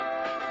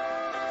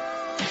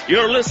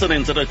You're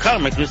listening to the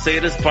Comic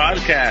Crusaders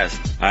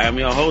podcast. I am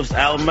your host,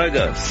 Al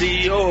Mega,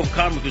 CEO of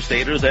Comic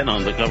Crusaders and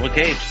Undercover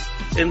Capes.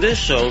 In this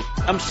show,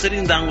 I'm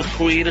sitting down with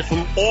creators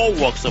from all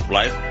walks of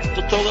life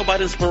to talk about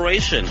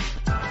inspiration,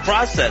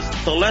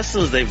 process, the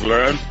lessons they've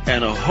learned,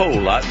 and a whole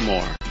lot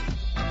more.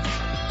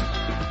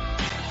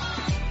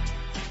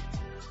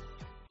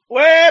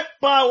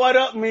 Wepa, what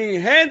up, mi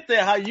gente?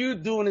 How you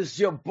doing? It's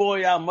your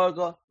boy, Al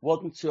Mega.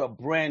 Welcome to a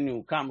brand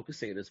new Comic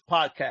Crusaders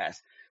podcast.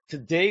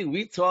 Today,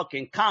 we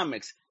talking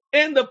comics,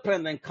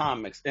 independent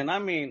comics. And I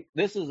mean,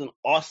 this is an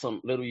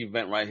awesome little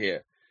event right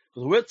here.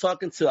 Because we're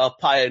talking to a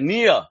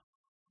pioneer.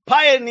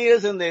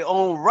 Pioneers in their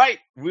own right,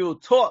 real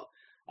talk.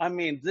 I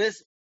mean,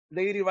 this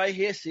lady right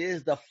here, she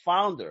is the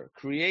founder,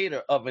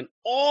 creator of an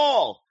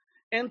all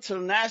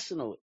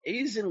international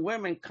Asian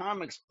women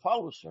comics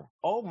publisher.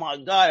 Oh my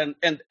God.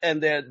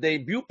 And their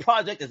debut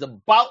project is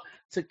about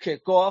to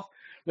kick off.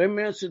 Let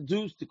me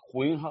introduce the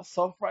queen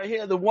herself right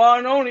here, the one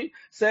and only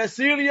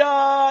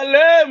Cecilia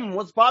Lim.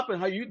 What's poppin'?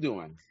 How you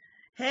doing?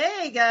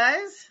 Hey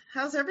guys,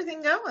 how's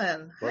everything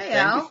going? Well, hey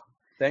Al.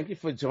 Thank you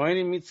for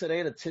joining me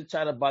today to chit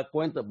chat about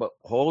Cuenta. But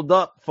hold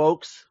up,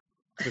 folks.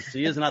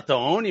 Cecilia's not the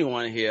only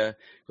one here,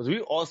 because we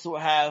also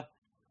have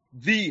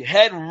the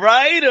head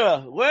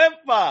writer,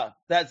 Wepa,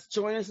 that's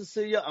joining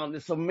Cecilia on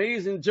this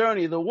amazing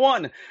journey. The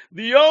one,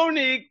 the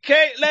only,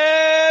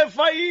 Caitlin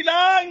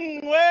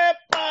Failang.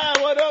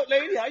 Wepa, what up,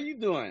 lady? How you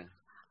doing?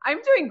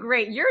 I'm doing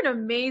great. You're an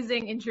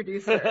amazing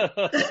introducer.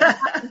 I'm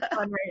having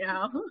fun right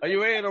now. Are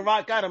you ready to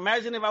rock out?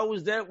 Imagine if I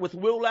was there with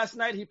Will last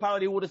night. He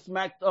probably would have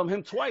smacked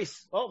him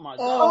twice. Oh, my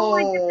God. Oh,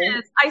 my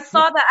goodness. I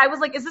saw that. I was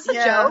like, is this a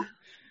joke?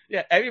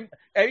 Yeah,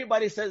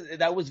 everybody says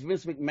that was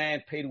Vince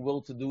McMahon paid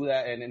Will to do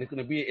that, and it's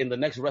going to be in the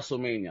next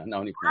WrestleMania.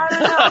 No, I don't know.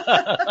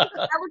 That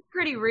was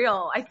pretty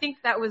real. I think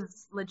that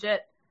was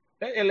legit.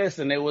 Hey,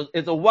 listen,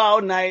 it's a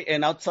wild night,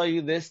 and I'll tell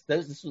you this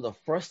was the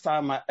first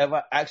time I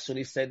ever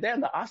actually said,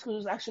 damn, the Oscars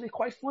was actually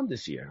quite fun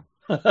this year.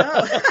 Oh.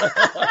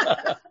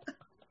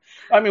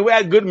 I mean, we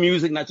had good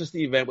music, not just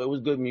the event, but it was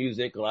good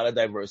music, a lot of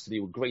diversity.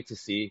 It was great to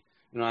see.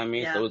 You know what I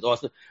mean? Yeah. So it was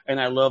awesome. And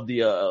I love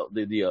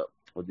the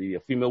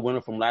female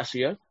winner from last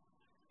year.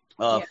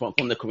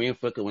 From the Korean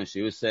flick, when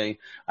she was saying,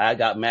 I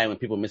got mad when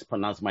people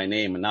mispronounce my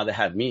name, and now they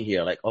have me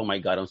here. Like, oh my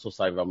God, I'm so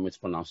sorry if I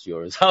mispronounced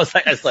yours. I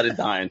started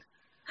dying.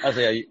 I was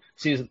like,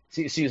 she's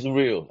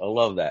real. I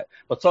love that.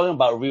 But talking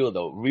about real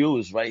though, real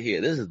is right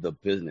here. This is the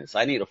business.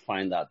 I need to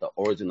find out the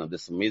origin of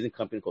this amazing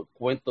company called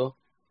Cuento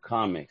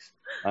Comics.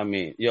 I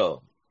mean,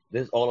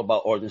 this is all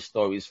about origin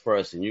stories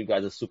first, and you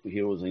guys are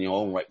superheroes in your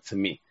own right to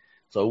me.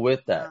 So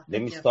with that,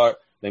 let me start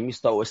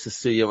with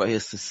Cecilia right here.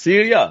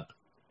 Cecilia.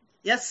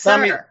 Yes, sir. Tell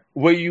me,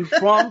 where you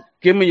from?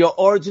 Give me your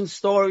origin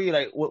story,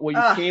 like where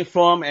you came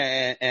from,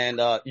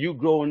 and you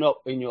growing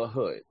up in your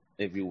hood,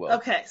 if you will.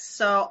 Okay,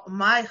 so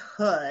my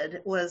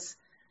hood was,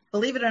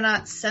 believe it or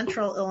not,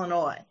 Central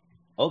Illinois.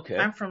 Okay.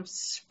 I'm from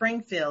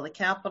Springfield, the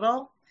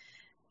capital,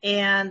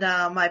 and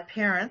my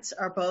parents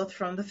are both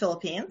from the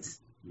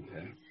Philippines.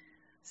 Okay.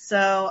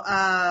 So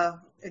I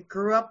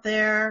grew up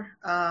there,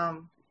 very,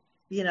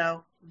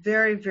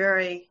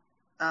 very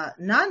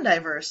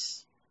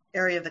non-diverse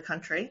area of the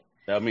country.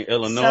 I mean,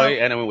 Illinois,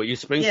 and I mean, were you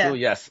Springfield?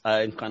 Yeah. Yes,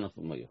 I'm kind of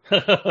familiar.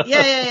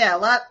 Yeah. A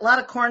lot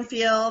of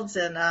cornfields,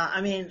 and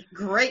I mean,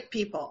 great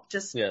people.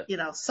 Just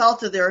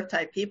salt of the earth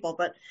type people.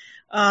 But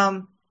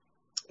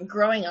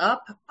growing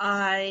up,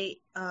 I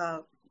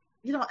read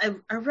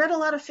a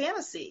lot of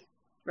fantasy,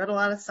 read a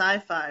lot of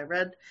sci-fi,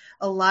 read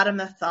a lot of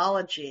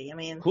mythology. I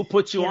mean, who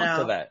put you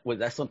onto that? Was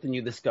that something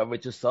you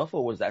discovered yourself,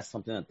 or was that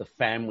something that the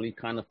family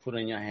kind of put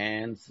in your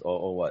hands,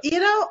 or what?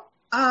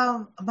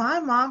 My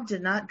mom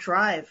did not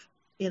drive.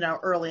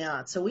 Early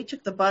on. So we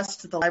took the bus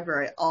to the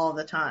library all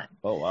the time.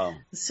 Oh, wow.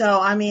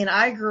 So, I mean,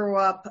 I grew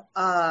up,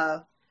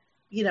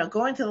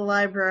 going to the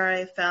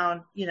library,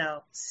 found,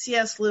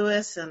 C.S.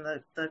 Lewis and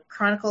the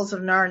Chronicles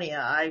of Narnia.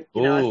 I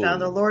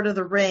found the Lord of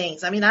the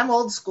Rings. I mean, I'm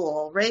old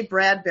school. Ray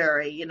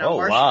Bradbury,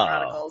 Martian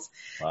Chronicles.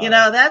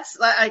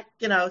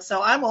 Wow.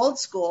 So I'm old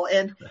school.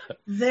 And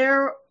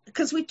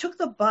because we took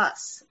the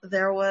bus,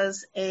 there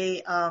was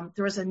a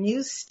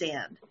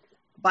newsstand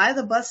by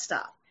the bus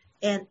stop.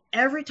 And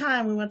every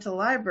time we went to the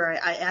library,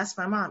 I asked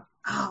my mom,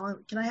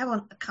 can I have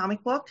a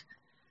comic book?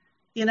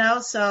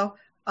 So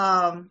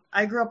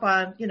I grew up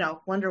on,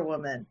 Wonder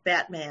Woman,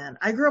 Batman.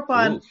 I grew up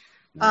on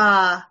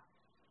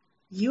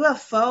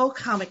UFO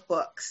comic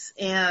books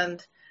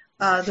and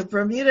the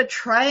Bermuda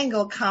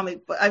Triangle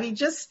comic book. I mean,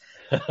 just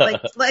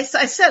like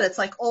I said, it's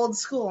like old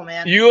school,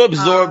 man. You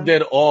absorbed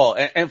it all.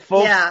 And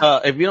folks,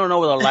 if you don't know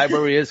what a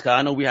library is, because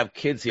I know we have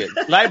kids here.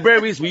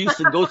 Libraries we used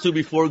to go to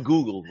before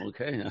Google,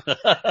 okay?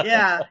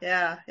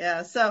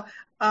 Yeah. So,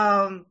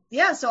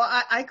 so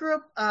I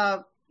grew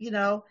up,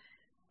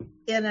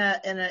 in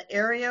an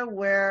area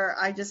where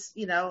I just,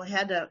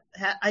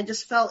 I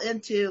just fell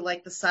into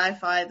like the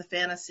sci-fi, the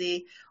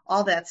fantasy,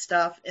 all that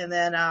stuff. And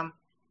then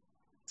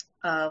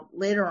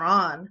later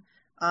on,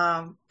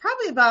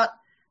 probably about,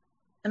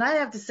 and I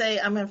have to say,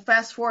 I'm going to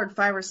fast forward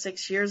 5 or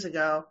 6 years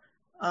ago,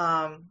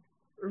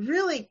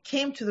 really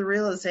came to the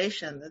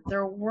realization that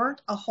there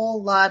weren't a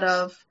whole lot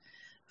of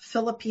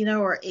Filipino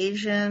or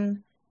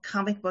Asian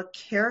comic book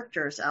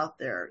characters out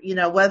there,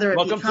 whether it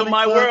Welcome be comic to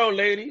my book. world,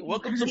 lady.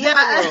 Welcome to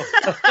my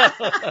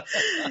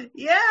world.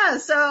 Yeah.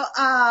 So,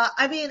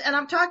 and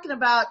I'm talking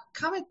about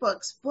comic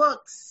books,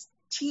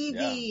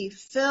 TV,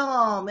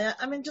 film.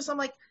 I'm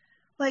like,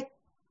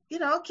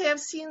 okay, I've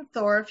seen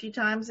Thor a few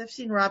times. I've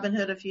seen Robin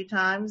Hood a few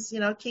times,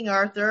 King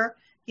Arthur,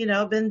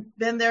 been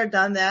there,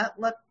 done that.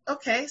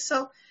 Okay.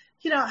 So,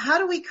 how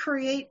do we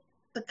create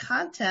the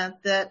content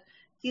that,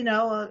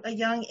 a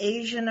young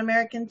Asian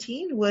American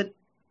teen would,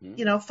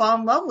 fall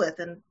in love with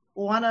and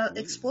want to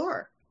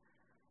explore?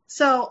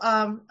 So,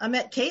 I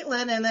met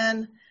Caitlin and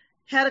then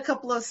had a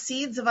couple of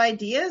seeds of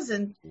ideas,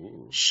 and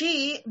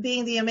she,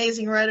 being the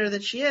amazing writer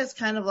that she is,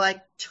 kind of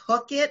like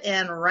took it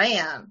and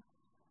ran.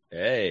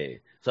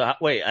 Hey, so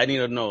wait, I need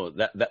to know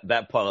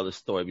that part of the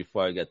story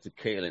before I get to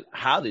Caitlin.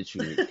 How did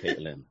you meet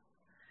Caitlin?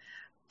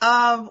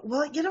 Well,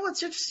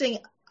 what's interesting?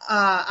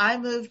 I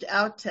moved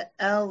out to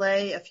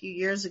LA a few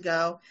years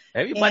ago.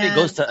 Everybody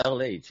goes to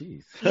LA,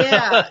 jeez.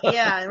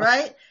 Yeah,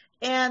 right.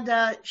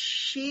 And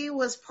she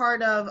was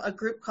part of a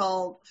group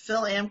called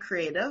Phil-Am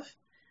Creative.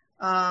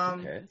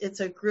 Okay. It's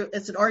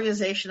an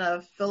organization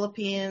of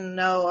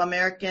Filipino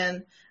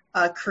American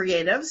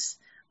creatives.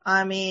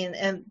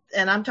 And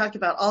I'm talking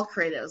about all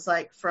creatives,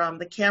 like from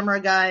the camera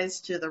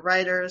guys to the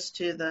writers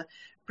to the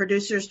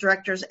producers,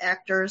 directors,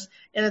 actors.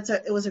 And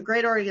it was a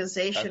great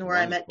organization. That's where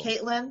wonderful. I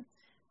met Caitlin.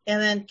 And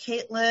then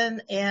Caitlin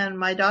and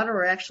my daughter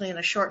were actually in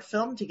a short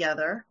film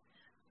together.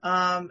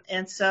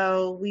 And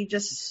so we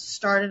just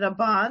started a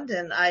bond,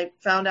 and I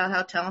found out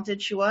how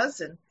talented she was,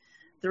 and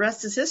the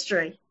rest is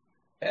history.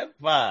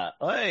 Epa.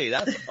 Hey,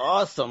 that's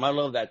awesome. I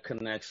love that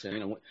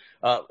connection.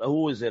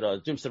 Who is it?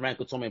 Jim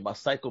Steranko told me about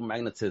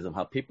psychomagnetism,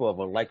 how people of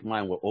a like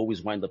mind will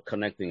always wind up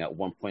connecting at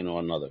one point or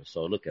another.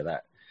 So look at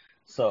that.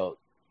 So,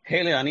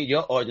 Haley, I need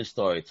your origin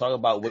story. Talk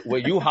about where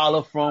you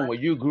holler from, where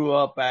you grew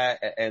up at,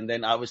 and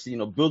then obviously,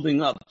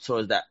 building up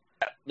towards that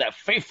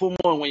fateful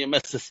moment when you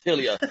met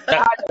Cecilia.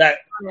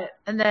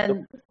 And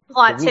then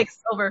plot takes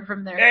over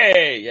from there.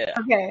 Hey, yeah.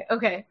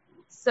 Okay.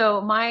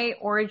 So my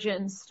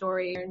origin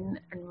story, and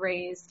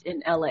raised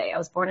in LA. I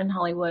was born in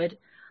Hollywood.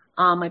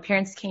 My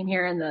parents came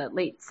here in the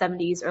late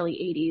 70s, early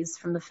 80s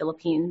from the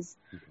Philippines.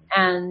 Mm-hmm.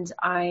 And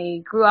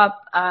I grew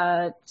up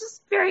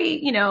just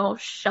very,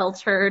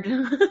 sheltered.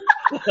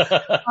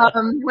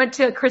 Went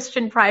to a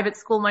Christian private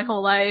school my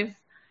whole life.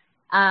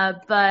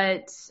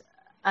 But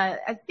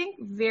I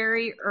think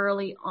very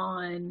early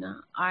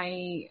on,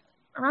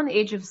 around the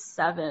age of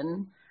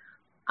 7,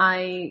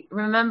 I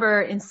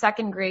remember in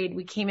second grade,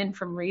 we came in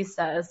from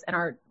recess and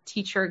our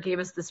teacher gave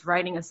us this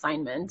writing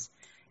assignment.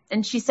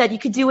 And she said, you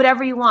could do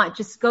whatever you want,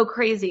 just go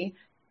crazy.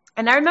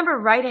 And I remember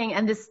writing,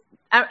 and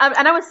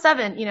I was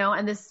 7,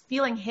 and this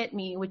feeling hit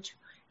me, which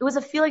it was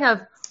a feeling of,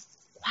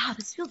 wow,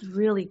 this feels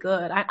really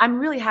good. I'm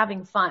really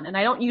having fun. And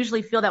I don't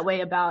usually feel that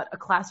way about a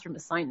classroom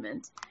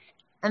assignment.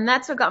 And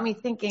that's what got me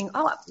thinking,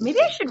 oh, maybe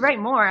I should write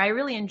more. I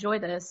really enjoy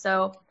this.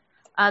 So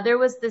there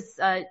was this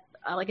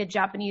like a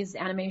Japanese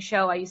anime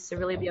show I used to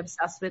really be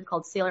obsessed with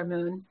called Sailor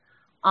Moon.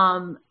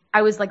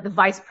 I was like the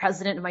vice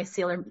president of my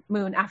Sailor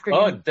Moon afternoon.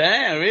 Oh,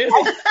 damn, really?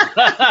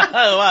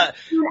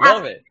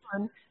 Love it.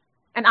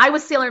 And I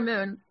was Sailor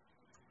Moon.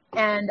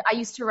 And I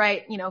used to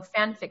write,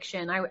 fan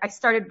fiction. I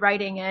started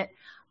writing it.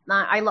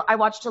 I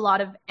watched a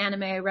lot of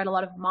anime. I read a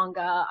lot of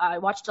manga. I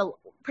watched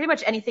pretty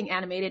much anything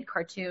animated,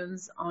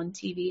 cartoons on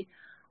TV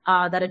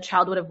that a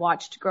child would have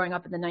watched growing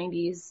up in the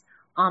 90s.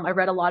 I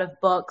read a lot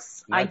of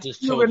books. Not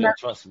just children,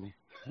 trust me.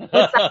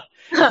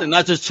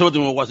 Not just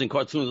children were watching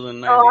cartoons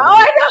in the 90s. Oh,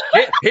 I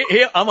know.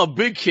 Here, I'm a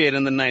big kid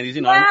in the 90s.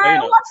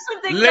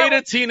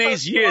 Later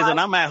teenage years, and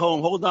I'm at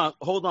home.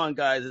 Hold on,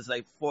 guys. It's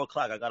like 4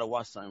 o'clock. I gotta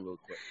watch something real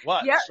quick.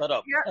 What? Yep, Shut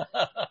up.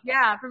 Yep.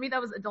 Yeah, for me that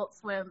was Adult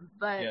Swim.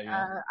 But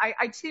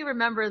I too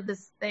remember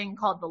this thing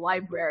called the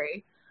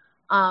library.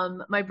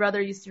 My brother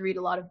used to read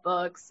a lot of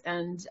books,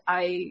 and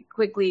I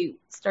quickly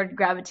started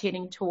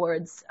gravitating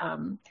towards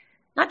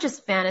not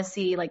just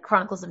fantasy, like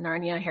Chronicles of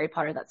Narnia, Harry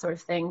Potter, that sort of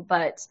thing.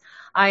 But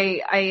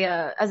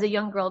I as a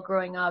young girl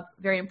growing up,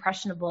 very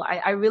impressionable,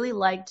 I really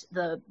liked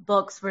the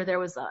books where there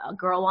was a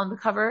girl on the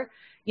cover,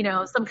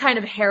 some kind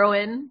of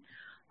heroine,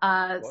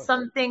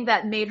 something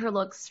that made her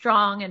look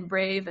strong and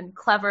brave and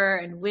clever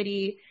and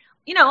witty,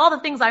 all the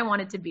things I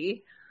wanted to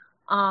be.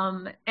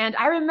 And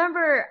I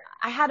remember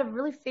I had a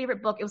really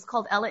favorite book. It was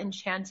called Ella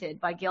Enchanted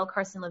by Gail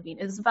Carson Levine.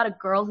 It was about a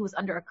girl who was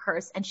under a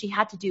curse, and she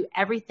had to do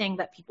everything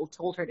that people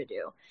told her to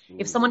do.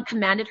 If someone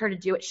commanded her to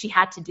do it, she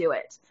had to do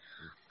it.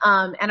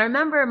 And I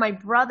remember my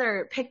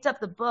brother picked up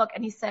the book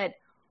and he said,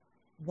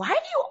 why do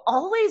you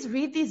always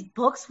read these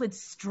books with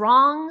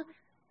strong,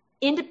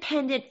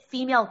 independent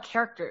female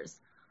characters?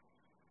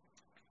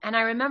 And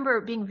I remember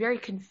being very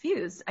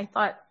confused. I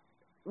thought,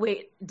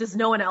 wait, does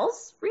no one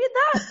else read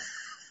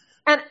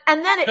that?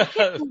 And then it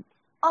hit me,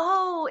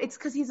 oh, it's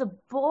because he's a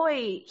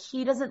boy.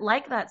 He doesn't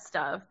like that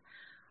stuff.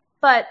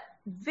 But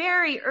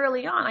very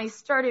early on, I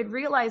started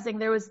realizing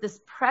there was this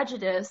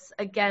prejudice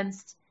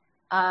against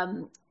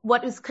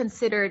what is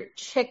considered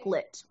chick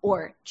lit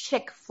or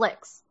chick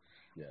flicks.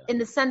 Yeah. In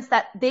the sense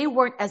that they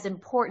weren't as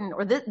important,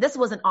 or this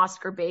wasn't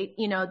Oscar bait,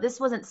 this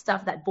wasn't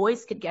stuff that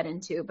boys could get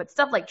into, but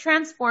stuff like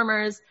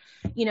Transformers,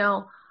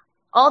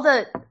 all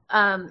the,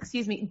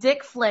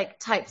 dick flick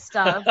type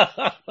stuff.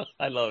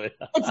 I love it.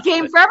 It's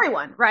game for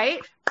everyone, right?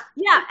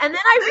 Yeah. And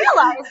then I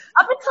realized,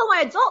 up until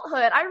my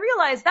adulthood,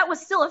 that was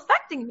still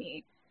affecting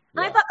me.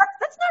 And I thought,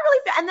 that's not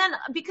really fair. And then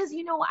because,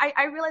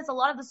 I realized a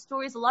lot of the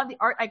stories, a lot of the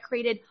art I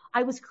created,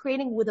 I was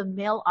creating with a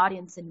male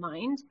audience in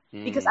mind,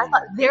 because I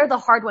thought they're the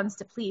hard ones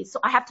to please. So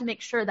I have to make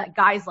sure that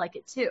guys like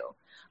it too.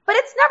 But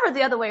it's never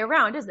the other way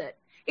around, is it?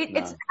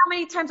 It's how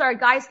many times are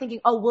guys thinking,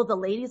 oh, will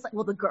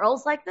the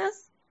girls like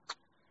this?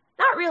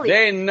 Not really.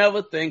 They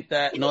never think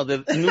that. No,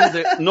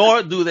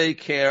 nor do they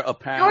care,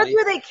 apparently.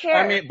 Nor do they care.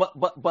 I mean,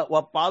 but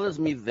what bothers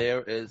me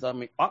there is,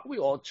 aren't we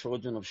all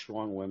children of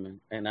strong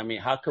women? And I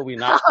mean, how could we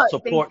not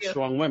support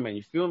strong women?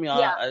 You feel me?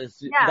 Yeah.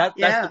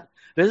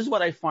 This is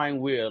what I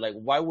find weird. Like,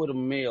 why would a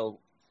male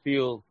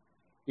feel,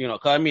 because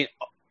I mean,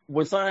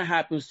 when something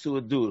happens to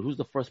a dude, who's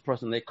the first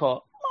person they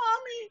call?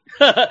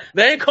 Mommy.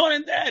 They ain't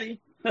calling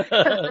daddy.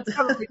 That's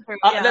probably true.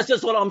 Yeah. That's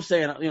just what I'm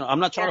saying. I'm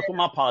not trying to put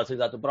my politics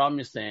out there, but I'm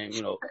just saying,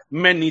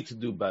 men need to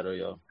do better,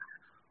 yo.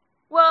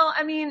 Well,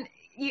 I mean,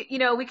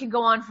 we could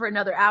go on for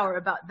another hour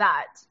about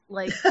that.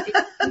 Like,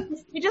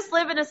 you just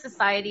live in a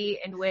society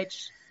in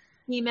which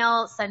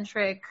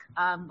female-centric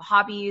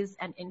hobbies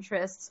and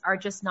interests are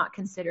just not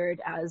considered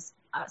as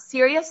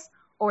serious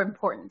or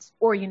important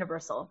or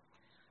universal.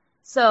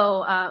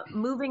 So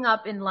moving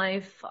up in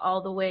life all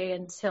the way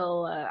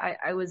until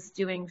I was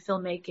doing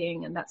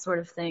filmmaking and that sort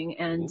of thing.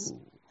 And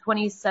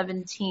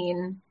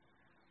 2017,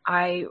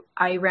 I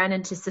ran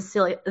into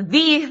Cecilia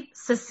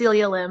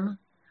Lim,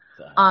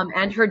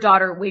 and her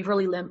daughter,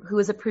 Waverly Lim, who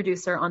is a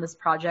producer on this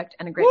project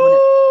and a great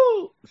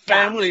one.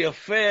 Family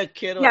affair,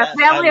 kiddo. Yeah,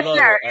 family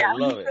affair. I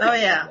love it. Oh,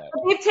 yeah.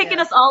 They've taken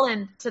us all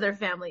into their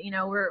family.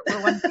 We're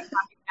one big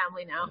happy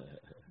family now.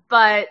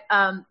 But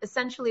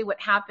essentially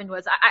what happened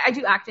was I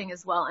do acting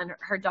as well, and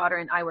her daughter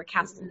and I were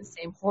cast in the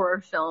same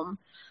horror film.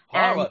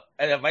 Horror.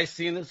 And have I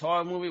seen this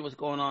horror movie? What's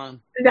going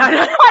on? No,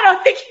 I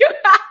don't think you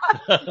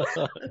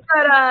have.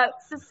 But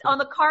on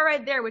the car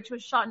ride there, which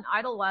was shot in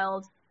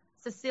Idlewild,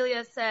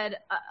 Cecilia said,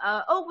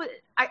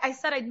 I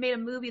said I'd made a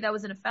movie that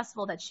was in a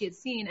festival that she had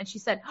seen, and she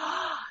said,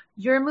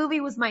 your movie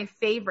was my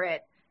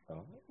favorite.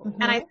 Oh.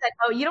 And I said,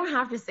 oh, you don't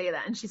have to say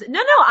that. And she said,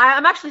 no,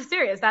 I'm actually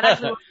serious. That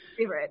actually was my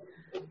favorite.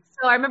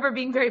 So I remember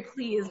being very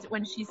pleased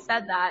when she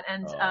said that.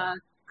 And a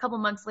couple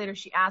months later,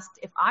 she asked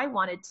if I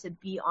wanted to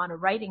be on a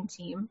writing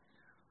team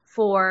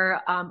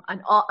for a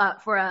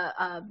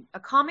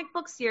comic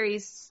book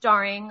series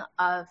starring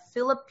a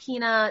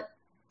Filipina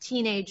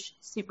teenage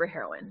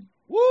superheroine.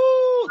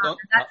 Woo!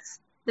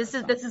 This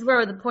is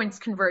where the points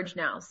converge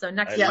now. So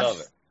next, I love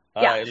it.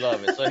 Yeah. I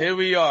love it. So here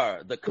we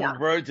are, the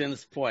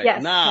convergence point.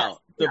 Yes, now,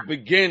 the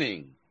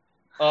beginning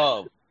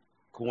of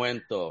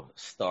Cuento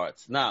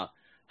starts. Now,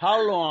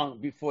 how long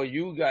before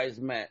you guys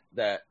met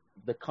that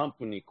the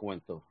company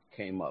Cuento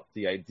came up?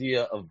 The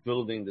idea of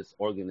building this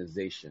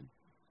organization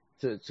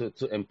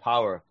to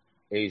empower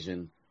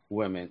Asian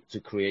women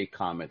to create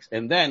comics.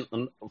 And then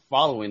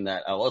following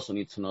that, I also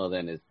need to know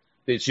then is,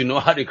 did you know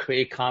how to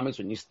create comics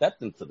when you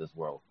stepped into this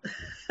world?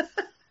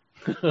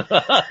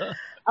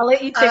 I'll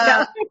let you take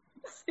that.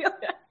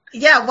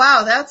 Yeah,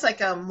 wow, that's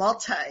like a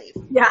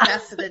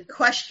multi-faceted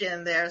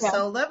question there. Yeah.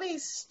 So let me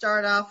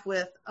start off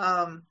with,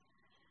 when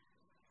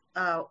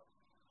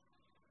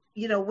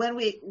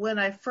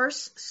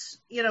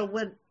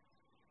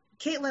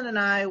Caitlin and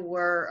I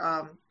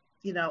were,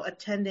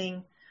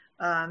 attending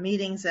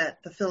meetings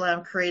at the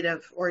Philam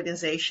Creative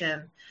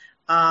Organization,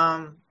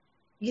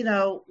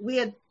 we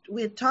had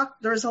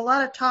talked. There was a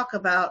lot of talk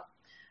about,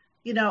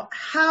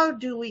 how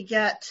do we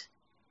get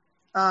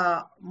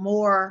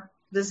more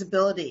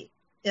visibility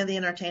in the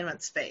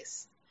entertainment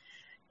space?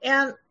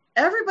 And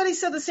everybody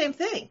said the same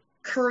thing: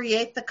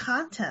 create the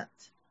content.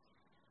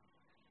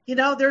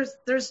 There's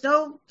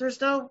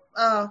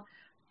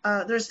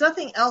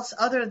nothing else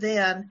other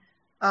than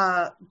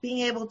being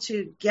able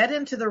to get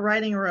into the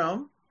writing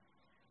room,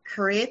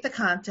 create the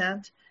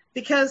content,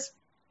 because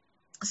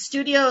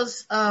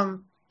studios,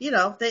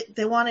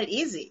 they want it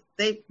easy.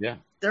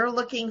 They're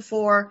looking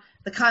for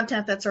the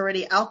content that's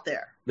already out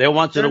there. They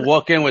want you to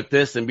walk in with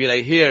this and be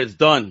like, here, it's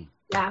done.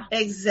 Yeah.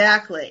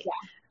 Exactly. Yeah.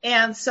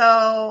 And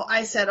so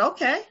I said,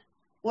 okay,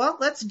 well,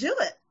 let's do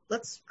it.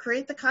 Let's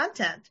create the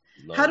content.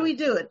 How do we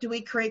do it? Do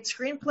we create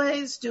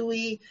screenplays? Do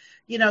we,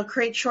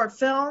 create short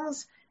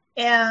films?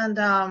 And,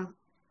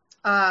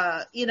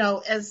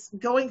 as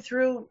going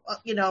through,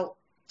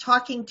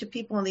 talking to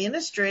people in the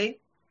industry,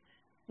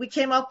 we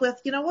came up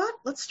with,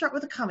 let's start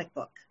with a comic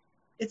book.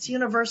 It's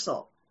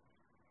universal.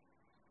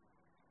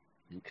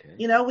 Okay.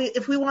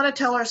 If we want to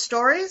tell our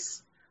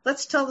stories,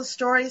 let's tell the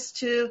stories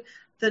to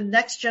the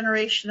next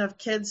generation of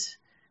kids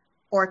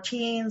or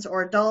teens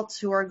or adults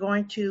who are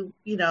going to,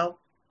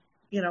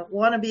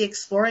 want to be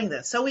exploring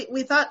this. So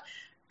we thought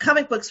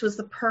comic books was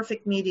the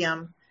perfect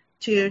medium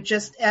to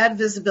just add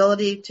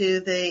visibility to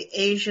the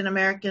Asian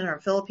American or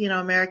Filipino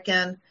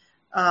American,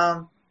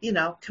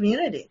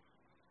 community.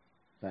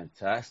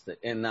 Fantastic.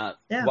 And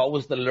what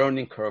was the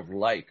learning curve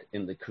like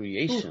in the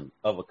creation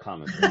of a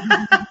comic book?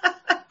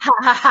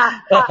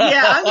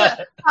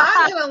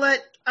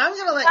 I'm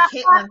gonna let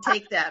Caitlin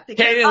take that.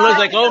 Caitlin looks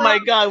like, oh my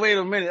God, wait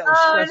a minute. That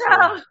was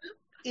stressful. No.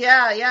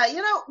 Yeah.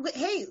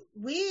 Hey,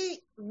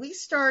 we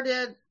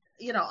started,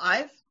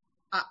 I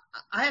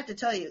have to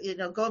tell you,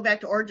 going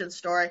back to origin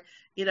story,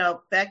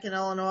 back in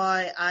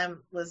Illinois, I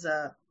was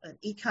an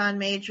econ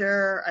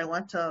major. I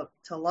went to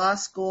law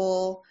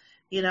school.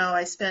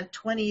 I spent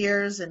 20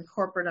 years in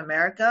corporate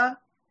America,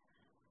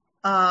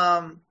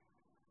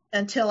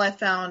 until I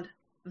found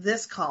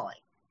this calling.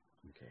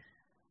 Okay.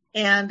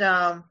 And,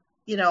 I'm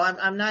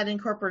not in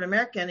corporate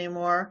America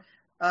anymore,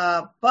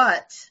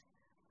 but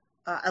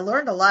I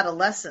learned a lot of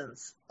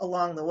lessons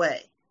along the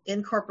way.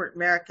 In corporate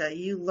America,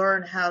 you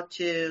learn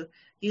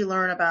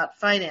about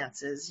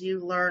finances,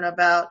 you learn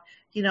about,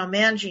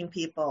 managing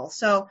people.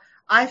 So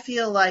I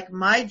feel like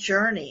my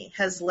journey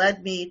has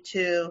led me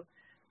to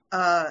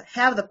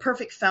have the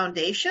perfect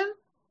foundation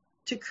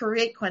to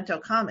create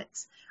Cuento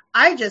Comics.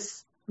 I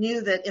just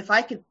knew that if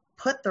I could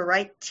put the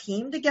right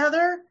team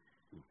together,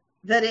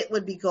 that it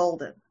would be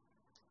golden.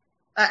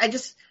 I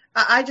just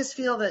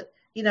feel that,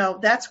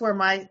 that's where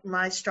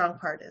my strong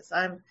part is.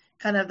 I'm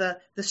kind of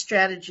the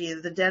strategy,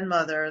 the den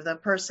mother, the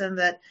person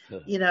that,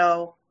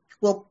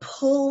 will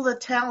pull the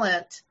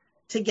talent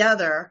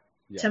together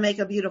to make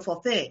a beautiful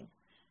thing.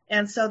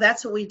 And so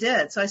that's what we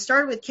did. So I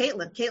started with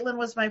Caitlin. Caitlin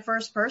was my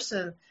first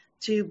person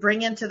to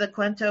bring into the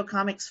Cuento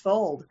Comics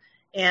fold.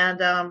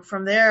 And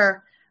from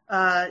there,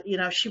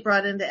 she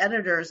brought in the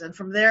editors. And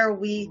from there,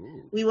 we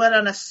went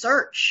on a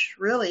search,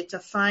 really, to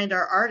find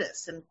our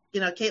artists. And,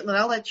 Caitlin,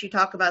 I'll let you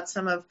talk about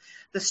some of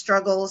the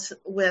struggles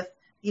with,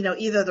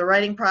 either the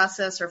writing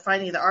process or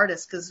finding the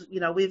artists, because,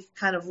 we've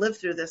kind of lived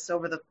through this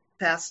over the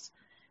past,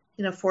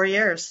 4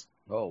 years.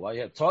 Oh, well,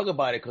 yeah, talk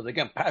about it, because,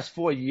 again, past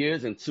 4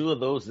 years, and 2 of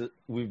those,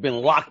 we've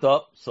been locked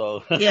up.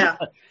 So, yeah.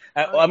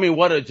 I mean,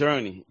 what a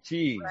journey.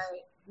 Jeez.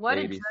 Right. What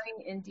a journey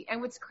indeed.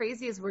 And what's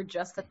crazy is we're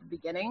just at the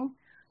beginning,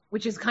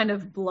 which is kind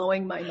of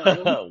blowing my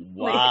mind.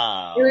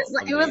 Wow.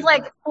 It was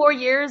like 4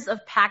 years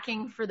of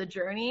packing for the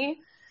journey,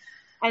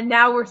 and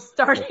now we're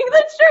starting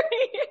the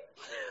journey.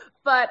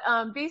 But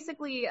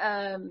basically,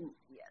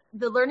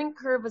 the learning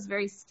curve was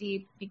very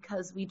steep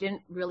because we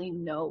didn't really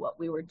know what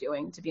we were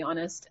doing, to be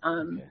honest.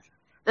 One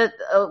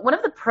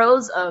of the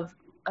pros of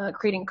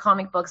creating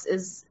comic books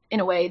is, in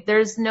a way,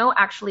 there's no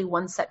actually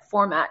one set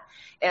format.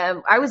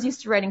 I was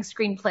used to writing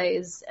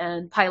screenplays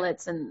and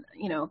pilots and,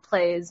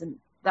 plays and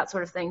that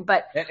sort of thing.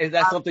 But is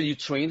that something you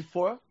trained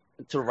for,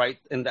 to write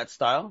in that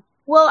style?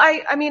 Well,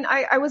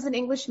 I was an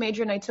English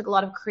major, and I took a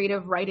lot of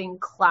creative writing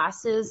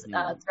classes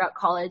throughout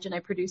college, and I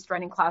produced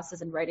writing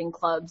classes and writing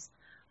clubs.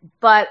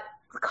 But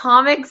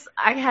comics,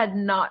 I had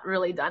not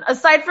really done.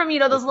 Aside from,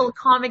 those little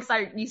comics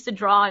I used to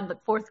draw in the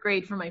 4th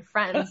grade for my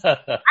friends, I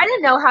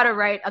didn't know how to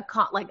write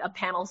a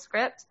panel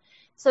script.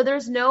 So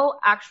there's no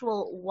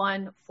actual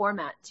one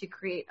format to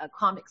create a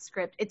comic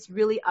script. It's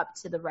really up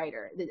to the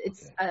writer.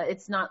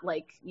 It's not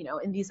like,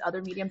 in these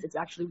other mediums, it's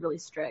actually really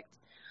strict.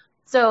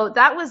 So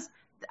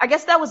I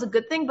guess that was a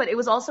good thing, but it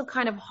was also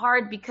kind of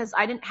hard because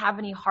I didn't have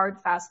any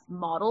hard, fast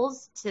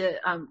models to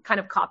kind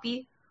of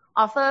copy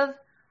off of.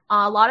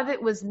 A lot of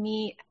it was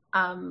me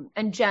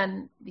and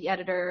Jen, the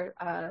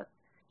editor.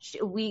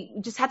 We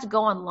just had to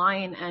go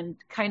online and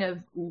kind of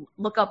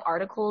look up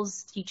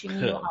articles teaching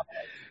you how to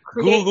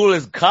create. Google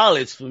is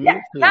college for me.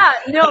 Yeah,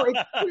 no, it's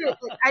true.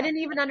 I didn't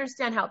even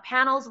understand how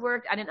panels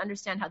worked. I didn't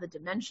understand how the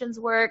dimensions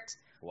worked.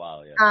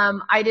 Wow. Yeah.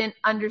 I didn't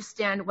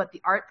understand what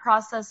the art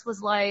process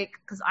was like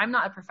because I'm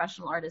not a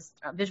professional artist,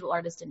 visual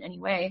artist in any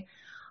way.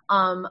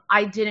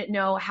 I didn't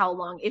know how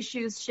long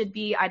issues should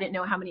be. I didn't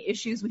know how many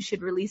issues we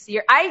should release a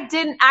year. I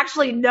didn't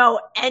actually know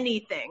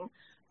anything.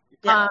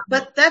 Yeah,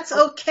 but that's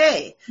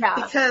okay. Yeah.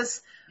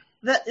 Because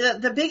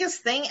the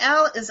biggest thing,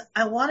 Al, is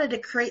I wanted to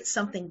create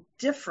something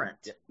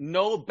different.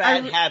 No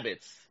bad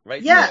habits,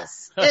 right?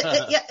 Yes.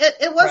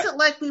 It wasn't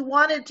like we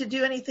wanted to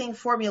do anything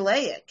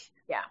formulaic.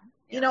 Yeah.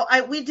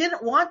 We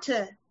didn't want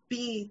to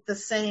be the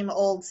same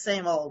old.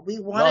 We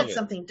wanted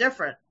something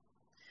different.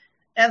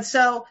 And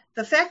so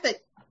the fact that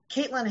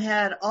Caitlin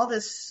had all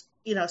this,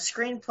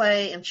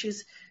 screenplay, and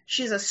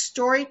she's a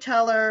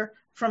storyteller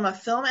from a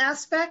film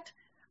aspect.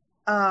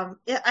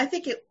 I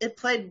think it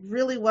played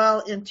really well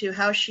into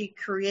how she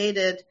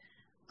created,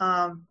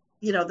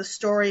 the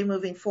story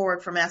moving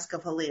forward for Mask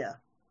of Halia.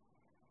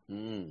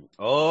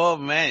 Oh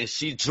man,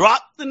 she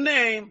dropped the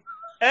name.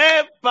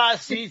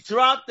 She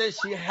dropped it.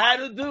 She had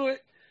to do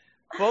it.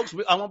 Folks,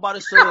 I'm about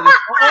to show you this.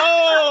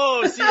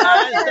 Oh, she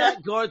has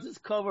that gorgeous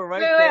cover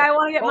right there. Wait, I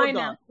want to get mine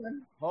now.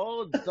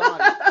 Hold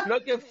on.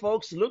 Look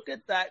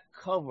at that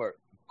cover.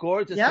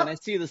 Gorgeous. Yep. Can I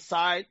see the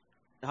side?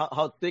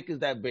 How thick is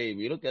that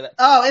baby? Look at that.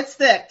 Oh, it's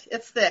thick.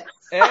 It's thick.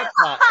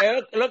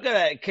 Erica, look at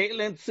that.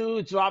 Caitlin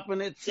too,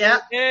 dropping it too. Yeah.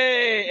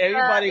 Hey,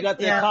 everybody got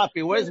their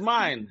copy. Where's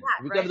mine?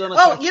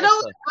 Oh, you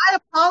know, I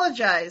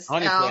apologize,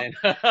 Al.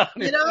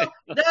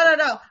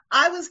 No.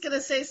 I was going to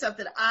say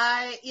something.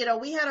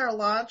 We had our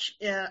launch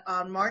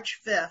on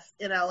March 5th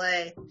in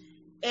LA,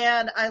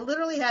 and I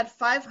literally had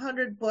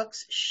 500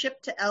 books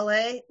shipped to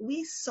LA.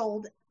 We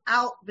sold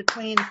out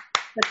between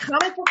the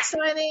comic book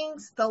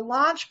signings, the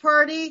launch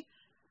party.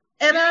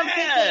 And I'm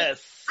thinking,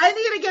 I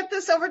need to get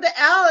this over to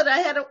Al,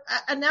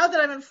 and now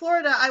that I'm in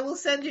Florida, I will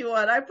send you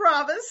one. I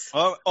promise.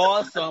 Oh,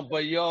 awesome.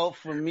 But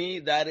for me,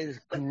 that is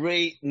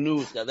great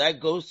news. That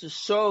goes to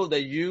show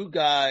that you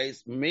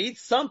guys made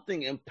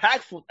something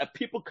impactful that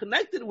people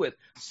connected with.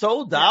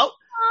 Sold out.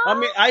 I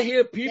mean, I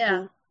hear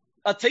people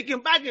are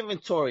taking back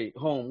inventory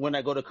home when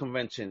I go to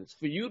conventions.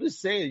 For you to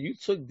say that you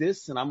took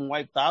this and I'm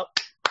wiped out,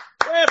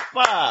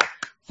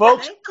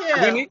 folks,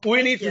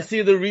 we need to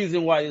see the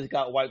reason why this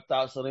got wiped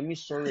out. So let me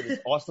show you this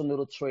awesome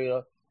little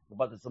trailer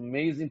about this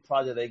amazing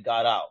project they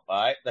got out.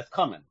 All right, that's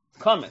coming.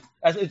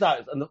 It's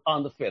out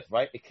on the 5th,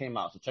 right? It came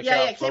out. So check it out.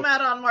 Yeah, it came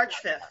out on March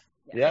 5th.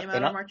 Yeah, came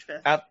out on March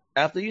 5th.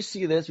 After you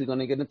see this, we're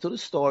gonna get into the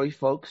story,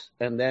 folks,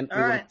 and then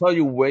we're gonna tell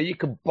you where you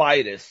can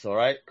buy this. All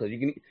right, because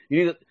you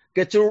need to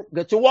get your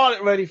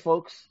wallet ready,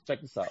 folks.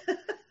 Check this out.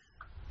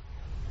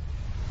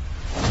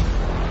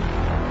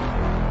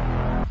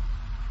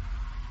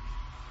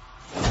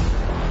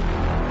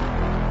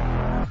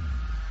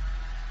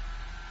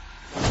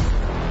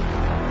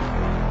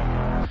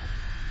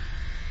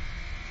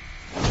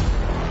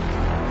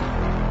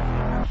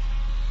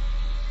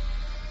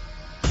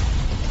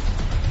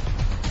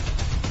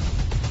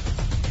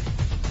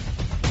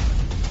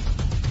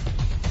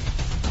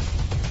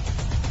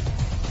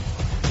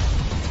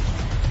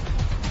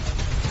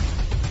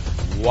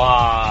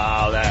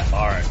 Wow, that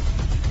art.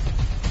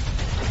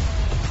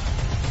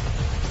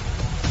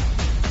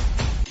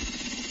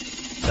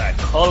 That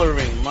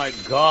coloring, my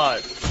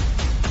God.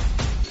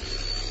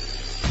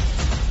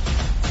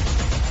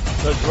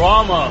 The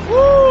drama.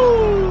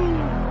 Woo!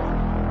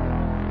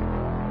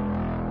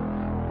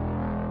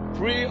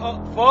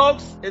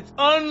 Folks, it's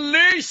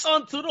unleashed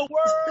onto the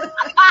world.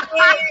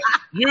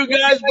 You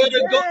guys better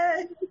go.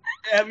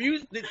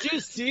 Did you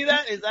see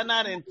that? Is that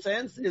not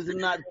intense? Is it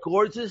not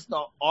gorgeous?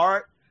 The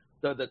art.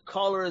 The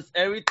colors,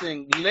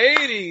 everything.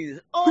 Ladies,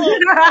 oh my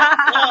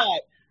God.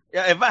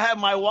 Yeah, if I had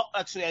my wallet,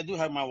 actually I do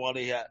have my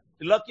wallet here.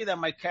 Lucky that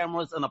my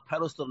camera's on a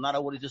pedestal, not I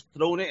would have just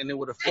thrown it and it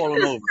would have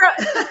fallen over.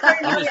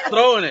 I'm just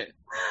throwing it.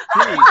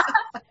 Please.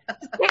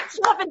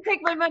 Stop and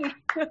take my money.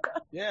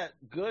 Yeah,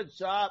 good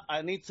job.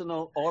 I need to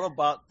know all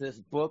about this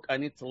book. I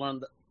need to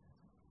learn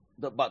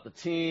about the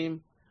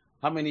team,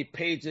 how many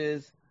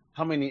pages,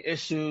 how many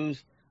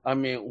issues. I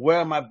mean, where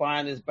am I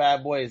buying this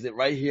bad boy? Is it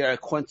right here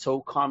at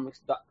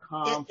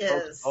QuintoComics.com? It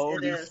is.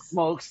 Holy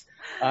smokes.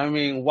 I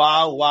mean,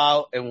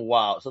 wow, and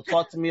wow. So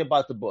talk to me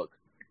about the book.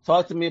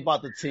 Talk to me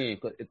about the team.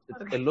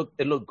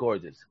 It looked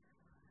gorgeous.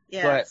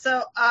 Yeah.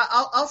 So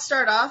I'll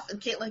start off, and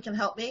Caitlin can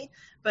help me.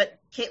 But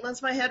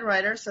Caitlin's my head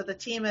writer. So the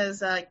team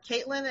is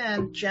Caitlin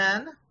and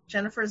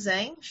Jennifer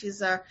Zhang.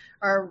 She's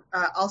our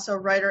also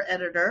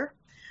writer-editor.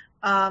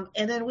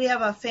 And then we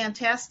have a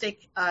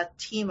fantastic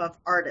team of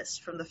artists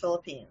from the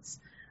Philippines.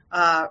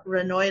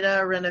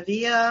 Renoida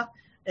Renavia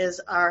is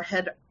our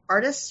head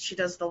artist. She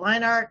does the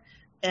line art.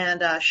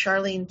 And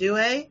Charlene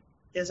Due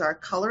is our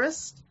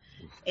colorist.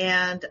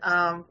 And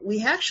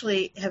we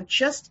actually have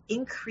just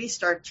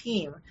increased our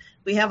team.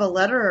 We have a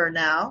letterer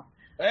now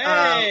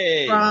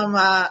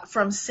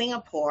from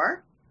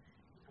Singapore.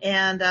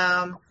 And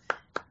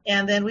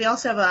then we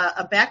also have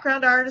a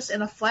background artist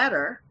and a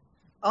flatter,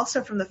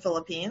 also from the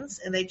Philippines.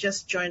 And they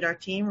just joined our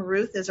team.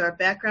 Ruth is our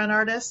background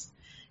artist.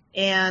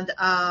 And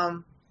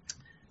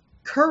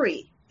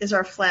Curry is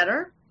our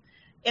flatter.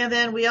 And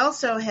then we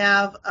also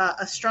have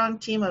a strong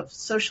team of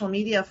social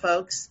media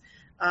folks.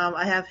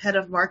 I have head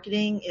of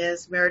marketing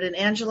is Meriden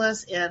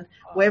Angeles, and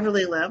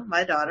Waverly Lim,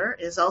 my daughter,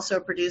 is also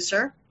a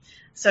producer.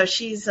 So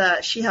she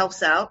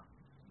helps out.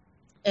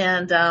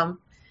 And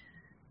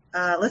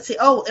let's see.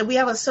 Oh, and we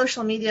have a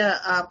social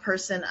media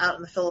person out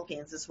in the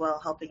Philippines as well,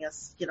 helping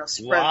us, spread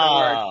the word.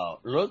 Wow,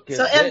 look at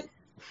that. And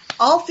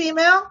all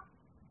female,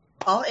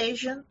 all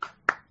Asian,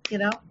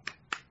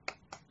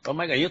 Oh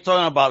my God, you're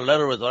talking about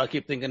letterers. What I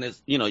keep thinking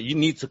is, you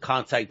need to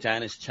contact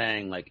Janice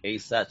Chang like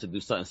ASAP to do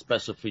something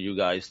special for you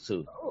guys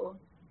too. Oh.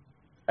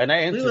 And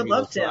we would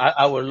love to.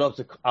 I would love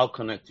to. I'll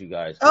connect you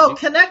guys. Oh,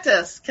 connect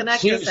us,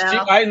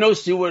 Al. I know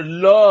she would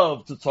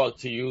love to talk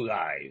to you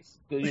guys.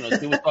 She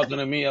was talking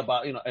to me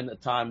about, in the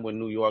time when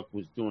New York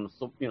was doing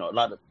some, a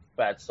lot of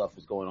bad stuff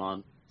was going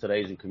on to the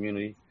Asian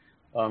community.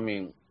 I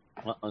mean,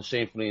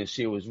 unshamefully, and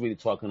she was really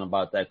talking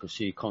about that because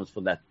she comes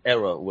from that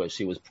era where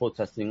she was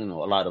protesting, a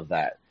lot of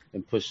that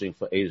and pushing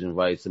for Asian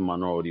rights and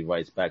minority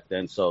rights back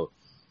then. So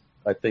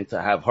I think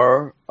to have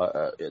her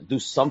do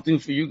something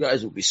for you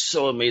guys would be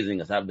so amazing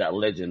to have that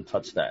legend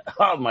touch that.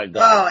 Oh, my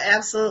God. Oh,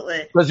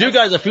 absolutely. Because you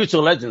guys are future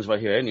legends right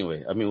here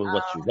anyway. I mean, with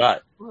what you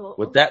got. Well,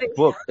 with that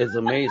book is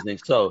amazing.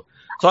 So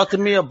talk to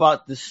me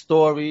about this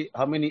story.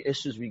 How many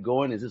issues we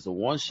going? Is this a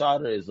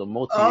one-shot or is it a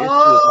multi-issue? Is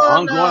it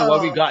ongoing? No.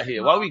 What we got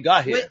here?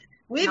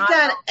 We've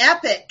got an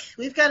epic.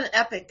 We've got an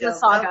epic. The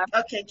saga.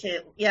 Okay,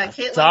 Caitlin. Yeah,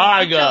 Caitlin.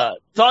 Saga.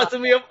 Talk to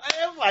me.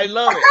 I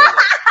love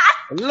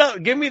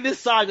it. Give me this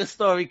saga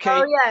story,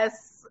 Kate. Oh,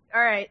 yes.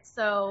 All right.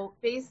 So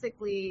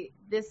basically,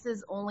 this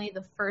is only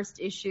the first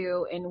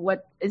issue in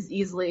what is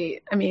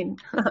easily,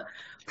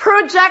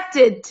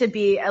 projected to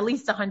be at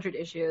least 100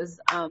 issues.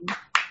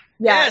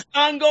 Yes,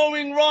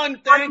 ongoing run.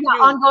 Thank you.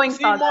 Ongoing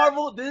See, saga.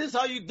 Marvel, this is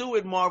how you do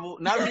it, Marvel.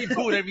 Not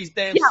reboot every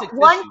damn 6 issues.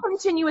 One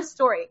continuous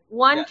story.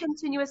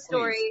 Continuous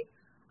story,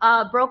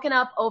 broken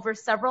up over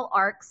several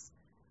arcs.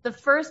 The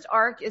first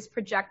arc is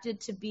projected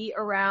to be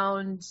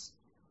around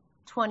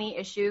 20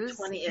 issues.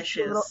 20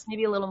 issues.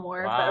 Maybe a little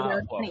more. Wow. But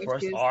around 20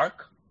 first issues.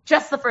 arc?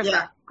 Just the first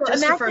arc. So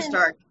just the first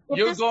arc.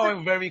 You're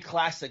going very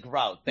classic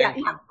route. Thank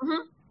you.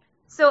 Mm-hmm.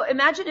 So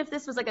imagine if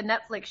this was like a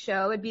Netflix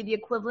show. It'd be the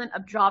equivalent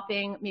of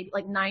dropping maybe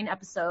like 9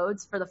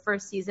 episodes for the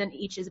first season.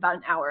 Each is about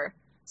an hour.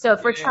 So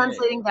if we're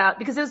translating that,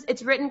 because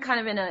it's written kind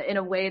of in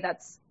a way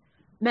that's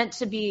meant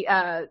to be,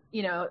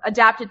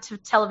 adapted to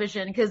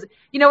television, because,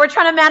 we're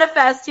trying to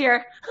manifest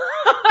here.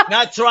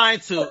 Not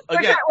trying to.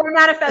 Again, we're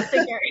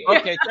manifesting here.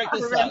 Okay, check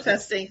this out.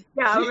 Manifesting.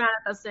 Yeah, we're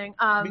manifesting.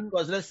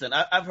 Because listen,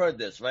 I've heard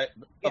this, right?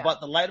 About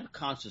the light of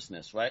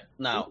consciousness, right?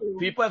 Now,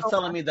 people have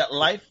telling me that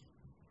life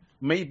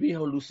may be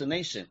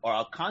hallucination, or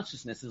our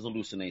consciousness is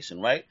hallucination,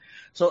 right?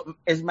 So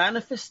is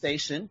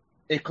manifestation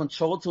a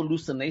controlled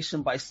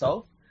hallucination by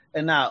self?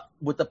 And now,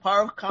 with the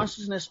power of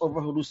consciousness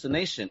over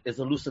hallucination, is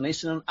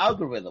hallucination an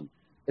algorithm?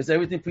 Is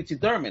everything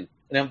predetermined?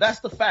 And if that's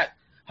the fact,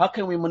 how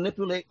can we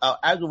manipulate our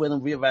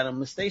algorithm via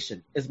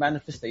manifestation? Is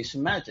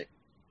manifestation magic?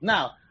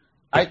 Now,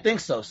 I think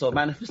so. So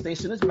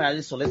manifestation is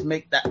magic, so let's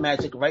make that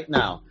magic right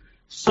now.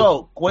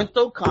 So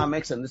Cuento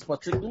Comics and this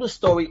particular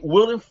story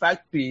will in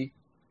fact be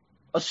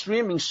a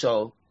streaming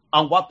show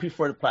on what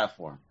preferred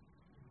platform?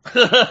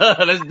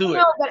 Let's do it.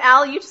 No, but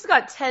Al, you just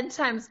got 10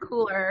 times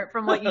cooler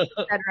from what you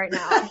said right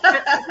now.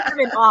 I'm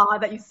in awe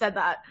that you said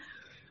that.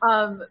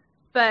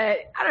 But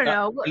I don't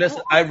know.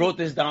 Listen, I wrote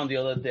this down the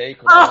other day.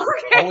 Okay.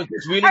 I was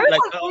just really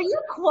were you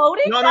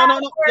quoting? No.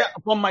 Yeah,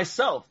 for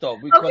myself though,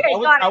 because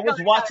I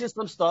was watching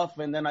some stuff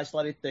and then I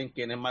started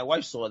thinking, and my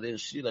wife saw this.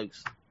 She like,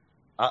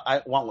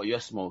 I want what you're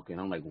smoking.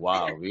 I'm like,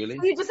 wow, really?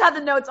 You just had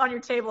the notes on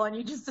your table and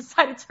you just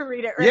decided to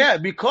read it, right? Yeah,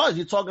 because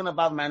you're talking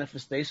about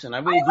manifestation. I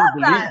really do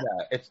believe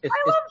that.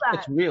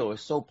 It's real.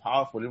 It's so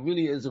powerful. It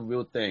really is a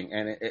real thing,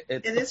 and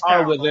it's the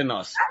power within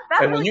us.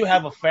 And when you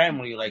have a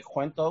family like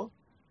Cuento,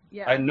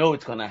 I know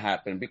it's gonna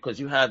happen because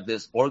you have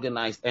this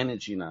organized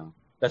energy now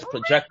that's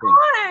projecting. Oh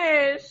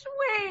my gosh!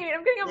 Wait,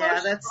 I'm getting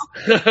emotional.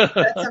 Yeah,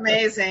 that's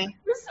amazing.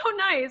 You're so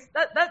nice.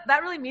 That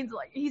really means,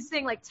 like, he's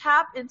saying, like,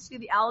 tap into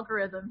the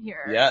algorithm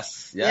here.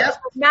 Yes.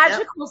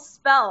 Magical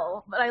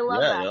spell, but I love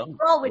that. Yeah.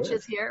 We're all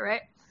witches here,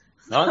 right?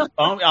 No,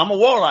 I'm a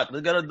warlock.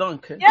 Let's get it done,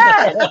 kid.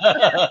 Yes.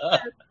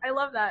 I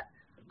love that.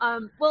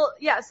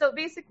 So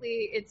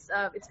basically it's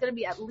going to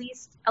be at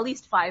least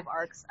 5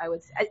 arcs, I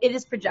would say. It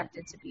is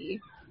projected to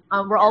be.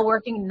 We're all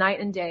working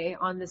night and day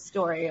on this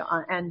story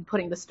and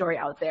putting the story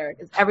out there,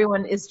 because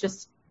everyone is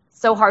just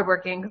so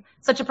hardworking,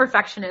 such a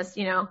perfectionist,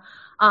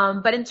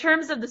 But in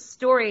terms of the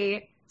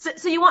story,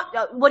 so you want,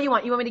 what do you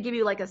want? You want me to give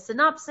you like a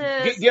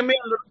synopsis? Give me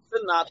a little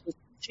synopsis.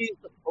 Tease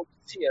the folks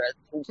here.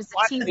 Just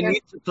why they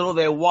need to throw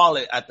their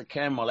wallet at the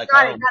camera? Like,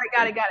 got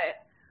it.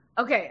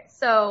 Okay,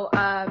 so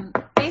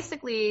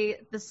basically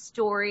the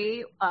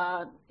story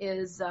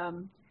is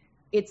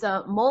it's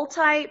a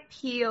multi-POV,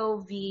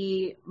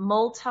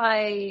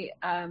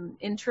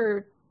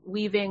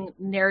 interweaving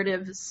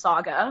narrative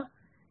saga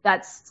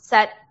that's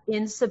set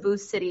in Cebu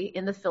City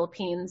in the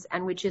Philippines,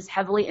 and which is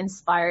heavily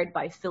inspired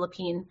by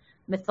Philippine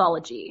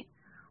mythology.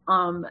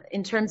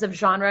 In terms of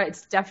genre,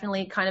 it's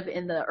definitely kind of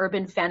in the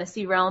urban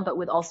fantasy realm, but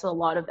with also a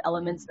lot of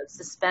elements of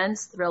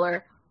suspense,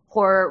 thriller,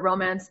 horror,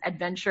 romance,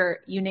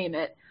 adventure, you name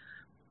it.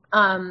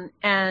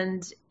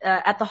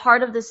 At the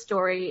heart of this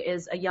story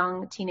is a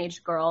young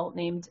teenage girl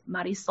named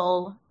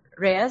Marisol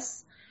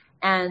Reyes,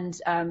 and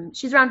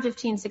she's around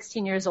 15,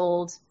 16 years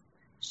old.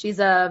 She's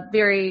a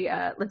very,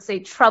 let's say,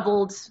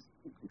 troubled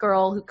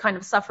girl who kind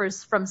of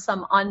suffers from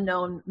some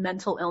unknown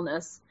mental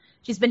illness.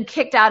 She's been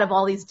kicked out of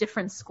all these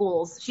different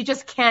schools. She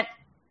just can't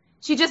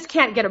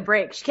get a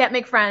break. She can't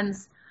make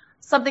friends.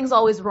 Something's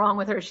always wrong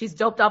with her. She's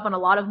doped up on a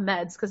lot of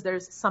meds because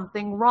there's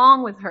something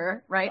wrong with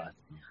her, right?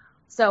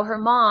 So her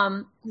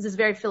mom, this is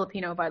very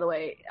Filipino, by the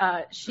way,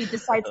 she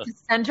decides to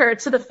send her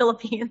to the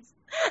Philippines.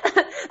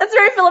 That's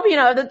very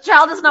Filipino. If the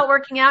child is not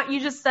working out, you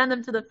just send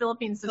them to the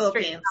Philippines.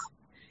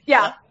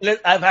 Yeah.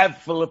 I've had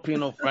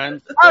Filipino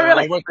friends. Oh,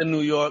 really? I work in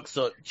New York,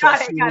 so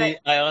trust me,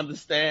 I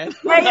understand.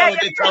 Yeah.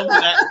 They tell me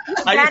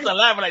that. I used to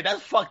laugh, like,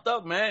 that's fucked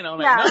up, man. I'm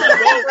like, no,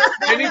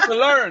 bro, they need to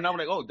learn. I'm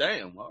like, oh,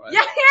 damn. All right.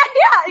 Yeah,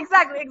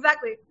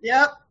 exactly.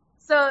 Yep.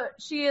 So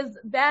she is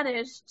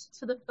banished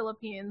to the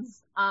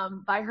Philippines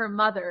by her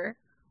mother,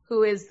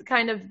 who is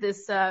kind of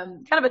this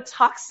kind of a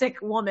toxic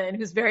woman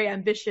who's very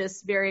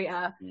ambitious, very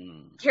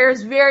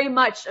cares very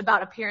much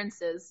about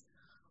appearances,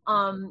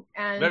 and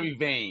very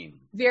vain.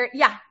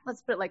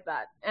 Let's put it like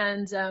that.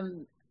 And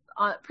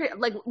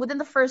like within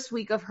the first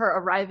week of her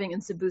arriving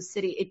in Cebu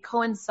City, it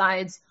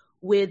coincides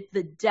with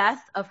the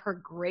death of her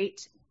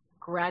great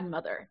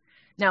grandmother.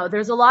 Now,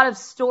 there's a lot of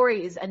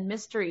stories and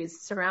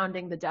mysteries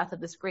surrounding the death of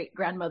this great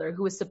grandmother,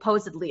 who was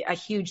supposedly a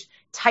huge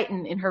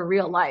titan in her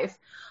real life.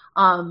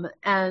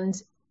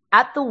 And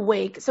at the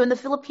wake, so in the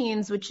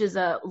Philippines, which is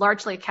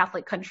largely a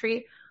Catholic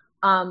country,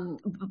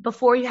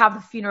 before you have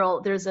the funeral,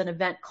 there's an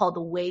event called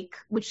the wake,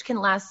 which can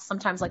last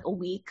sometimes like a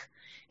week,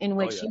 in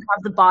which you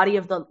have the body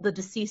of the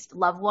deceased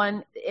loved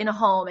one in a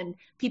home, and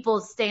people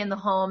stay in the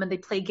home and they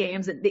play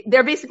games, and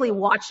they're basically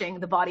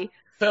watching the body.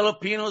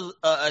 Filipinos,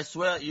 I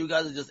swear, you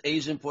guys are just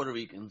Asian Puerto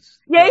Ricans.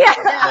 Yeah.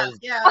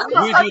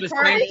 We do the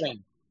same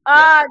thing.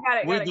 Got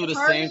it. We do the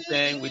same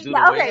thing. We do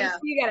okay, so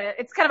you get it.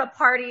 It's kind of a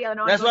party.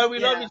 That's why we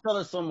love each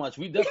other so much.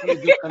 We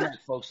definitely do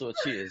connect, folks. So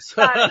cheers.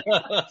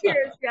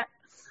 Cheers. Yeah.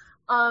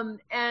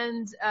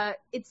 And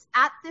it's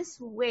at this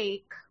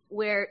wake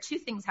where two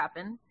things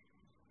happen.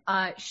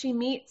 She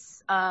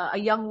meets a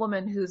young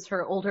woman who's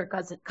her older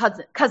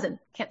cousin.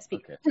 Can't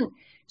speak. Okay.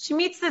 She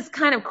meets this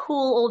kind of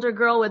cool older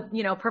girl with,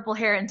 purple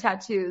hair and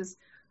tattoos,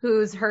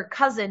 who's her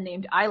cousin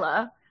named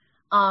Isla.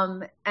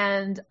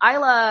 And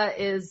Isla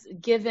is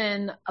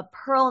given a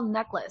pearl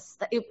necklace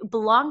that it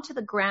belonged to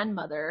the great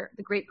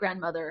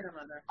grandmother,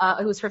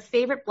 it was her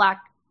favorite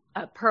black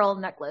pearl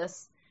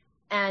necklace.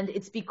 And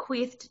it's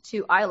bequeathed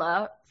to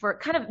Isla for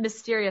kind of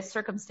mysterious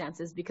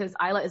circumstances, because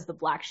Isla is the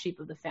black sheep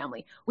of the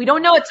family. We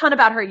don't know a ton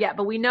about her yet,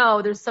 but we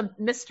know there's some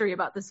mystery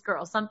about this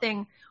girl,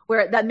 something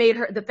that made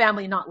the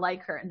family not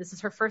like her. And this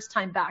is her first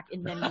time back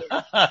in many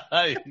years.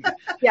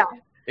 Yeah.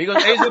 He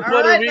goes, Asian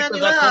Puerto Rico.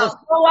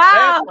 Oh,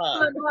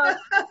 wow.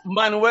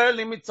 Manuel,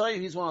 let me tell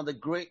you, he's one of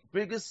the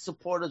biggest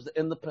supporters of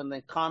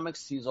independent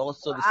comics. He's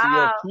also the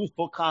CEO of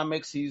Truthful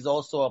Comics. He's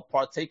also a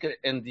partaker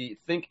in the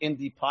Think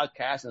Indie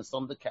podcast and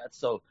some of the cats.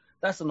 So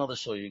that's another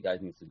show you guys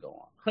need to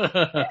go on.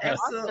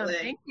 Absolutely. Awesome.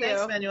 Thank you.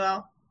 Thanks,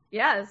 Manuel.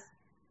 Yes.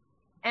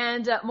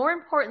 And more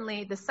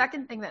importantly, the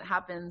second thing that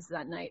happens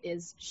that night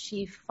is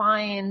she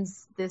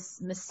finds this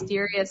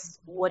mysterious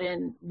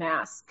wooden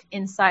mask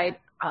inside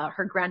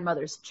her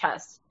grandmother's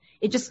chest.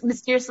 It just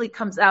mysteriously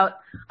comes out.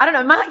 I don't know.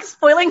 Am I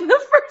spoiling the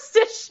first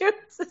issue?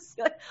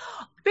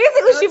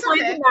 Basically, she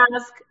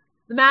finds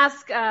the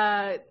mask.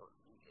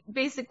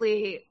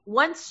 Basically,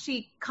 once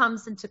she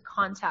comes into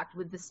contact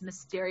with this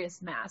mysterious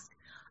mask,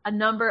 a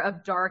number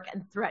of dark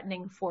and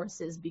threatening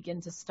forces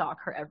begin to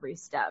stalk her every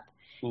step.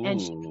 Ooh.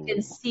 And she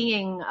begins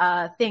seeing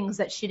things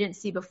that she didn't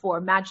see before,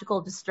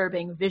 magical,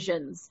 disturbing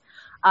visions,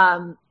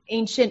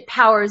 ancient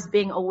powers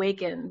being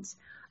awakened,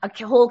 a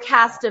whole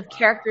cast of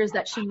characters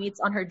that she meets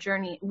on her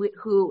journey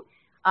who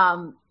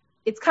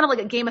it's kind of like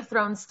a Game of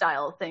Thrones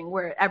style thing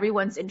where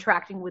everyone's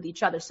interacting with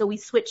each other. So we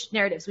switch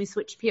narratives, we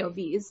switch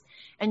POVs,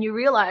 and you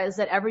realize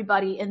that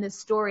everybody in this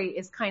story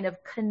is kind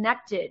of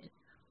connected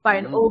by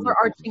an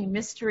overarching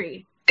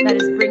mystery that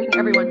is bringing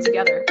everyone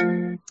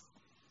together.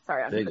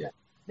 Sorry,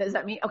 is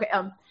that me? Okay.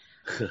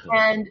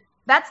 And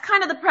that's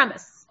kind of the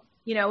premise,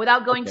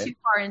 without going too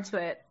far into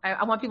it.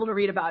 I want people to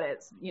read about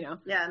it,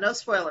 Yeah, no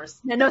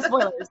spoilers. No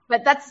spoilers.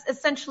 But that's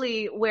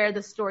essentially where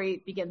the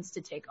story begins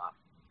to take off.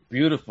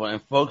 Beautiful.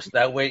 And folks,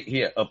 that way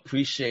here,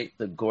 appreciate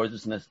the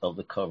gorgeousness of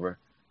the cover.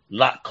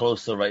 Lot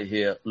closer right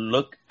here.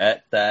 Look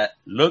at that.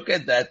 Look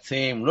at that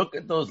team. Look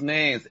at those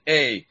names.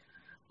 Hey,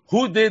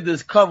 who did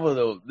this cover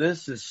though?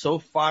 This is so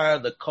fire.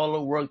 The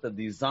color work, the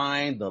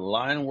design, the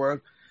line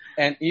work,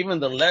 and even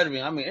the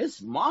lettering. I mean,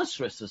 it's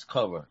monstrous, this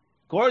cover.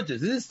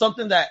 Gorgeous. This is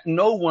something that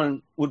no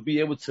one would be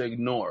able to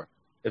ignore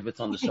if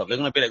it's on the shelf. They're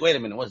going to be like, wait a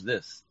minute, what's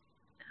this?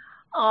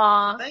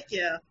 Aw. Thank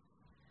you.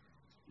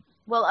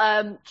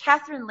 Well,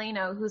 Catherine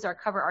Leno, who's our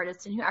cover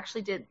artist and who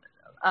actually did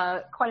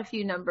quite a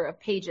few number of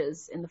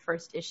pages in the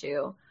first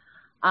issue,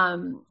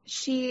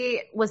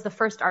 she was the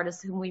first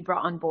artist whom we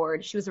brought on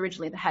board. She was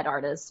originally the head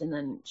artist, and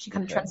then she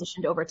kind of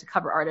transitioned over to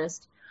cover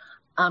artist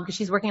because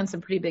she's working on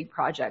some pretty big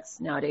projects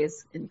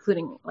nowadays,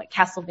 including like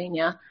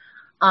Castlevania.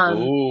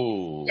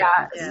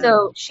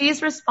 So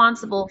she's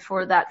responsible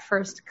for that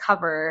first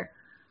cover.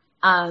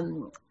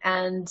 And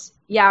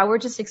we're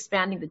just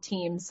expanding the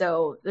team.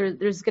 So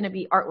there's going to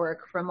be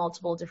artwork from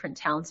multiple different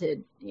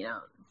talented,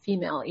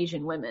 female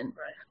Asian women.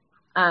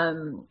 Right.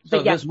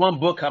 So this one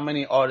book, how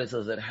many artists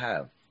does it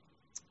have?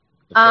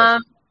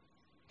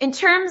 In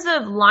terms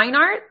of line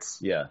art,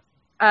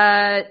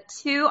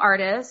 2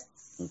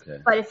 artists. Okay.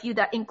 But if you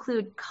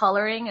include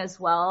coloring as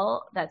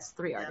well, that's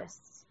 3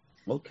 artists.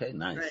 Okay,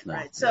 nice.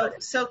 Right.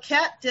 So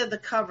Kat did the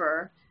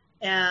cover,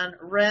 and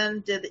Ren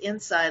did the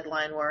inside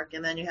line work,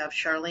 and then you have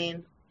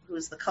Charlene,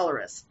 who's the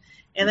colorist.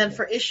 And then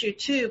for issue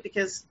 2,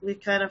 because we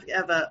kind of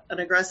have an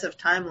aggressive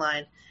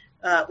timeline,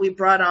 we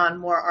brought on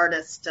more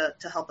artists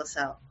to help us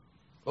out.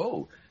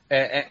 Oh,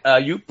 and are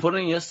you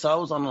putting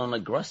yourselves on an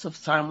aggressive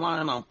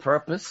timeline on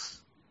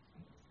purpose?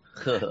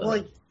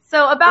 Well,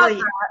 so about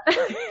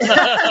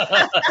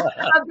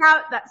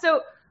that.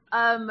 So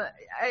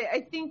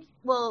I think,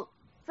 well,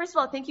 first of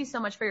all, thank you so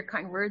much for your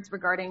kind words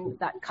regarding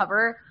that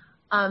cover.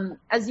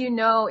 As you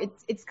know,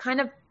 it's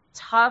kind of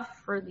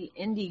tough for the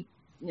indie,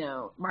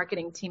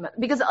 marketing team,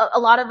 because a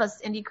lot of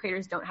us indie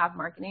creators don't have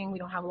marketing. We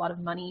don't have a lot of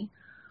money.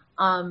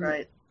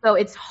 Right. So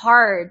it's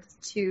hard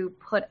to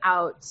put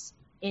out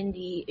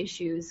indie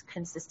issues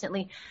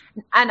consistently.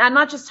 And I'm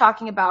not just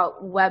talking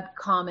about web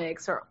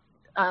comics or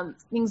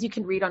things you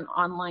can read on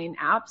online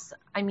apps.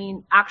 I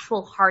mean,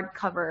 actual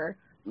hardcover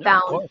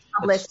bound,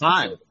 published. It's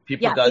time.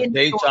 People got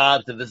day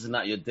jobs, and this is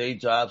not your day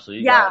job. So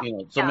you got,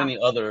 so many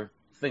other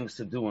things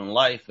to do in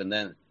life. And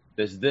then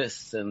there's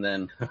this, and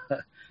then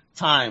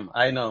time.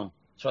 I know.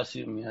 Trust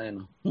you, me, I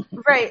know.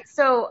 Right.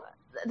 So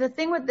the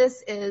thing with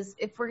this is,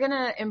 if we're going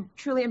to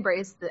truly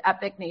embrace the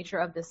epic nature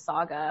of this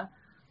saga,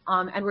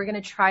 and we're going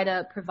to try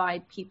to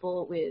provide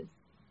people with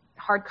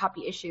hard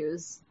copy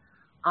issues,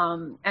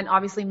 and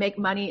obviously make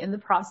money in the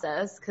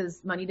process,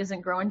 because money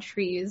doesn't grow on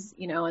trees,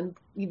 and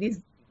these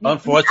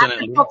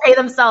unfortunately people pay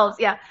themselves.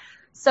 Yeah.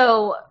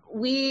 So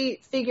we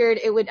figured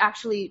it would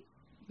actually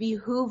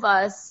behoove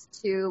us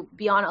to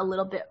be on a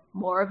little bit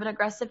more of an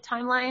aggressive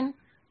timeline,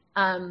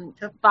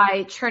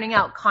 by churning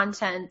out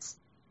content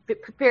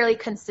fairly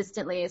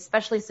consistently,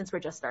 especially since we're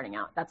just starting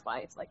out. That's why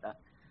it's like that.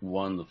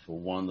 Wonderful,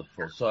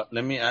 wonderful. So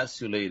let me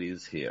ask you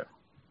ladies here,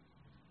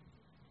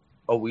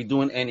 are we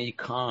doing any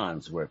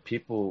cons where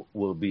people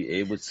will be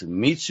able to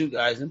meet you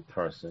guys in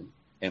person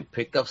and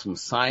pick up some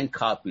signed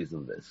copies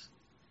of this?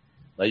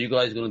 Are you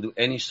guys going to do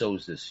any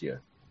shows this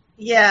year?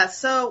 Yeah,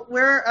 so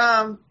we're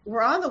on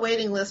the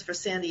waiting list for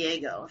San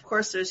Diego. Of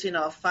course, there's a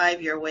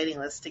 5-year waiting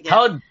list to get.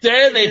 How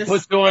dare they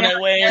put you on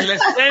that waiting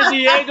list, San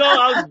Diego?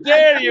 How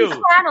dare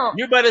you?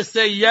 You better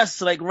say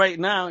yes, like right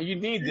now. You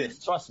need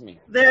this. Trust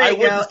me. I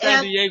went to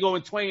San Diego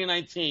in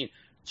 2019.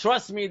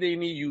 Trust me, they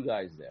need you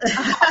guys there.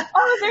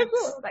 Oh, they're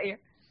cool that year.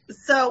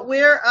 So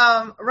we're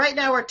right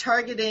now we're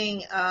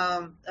targeting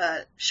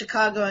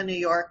Chicago and New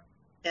York,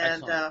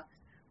 and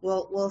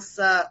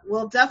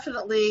we'll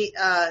definitely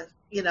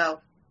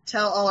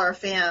tell all our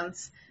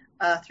fans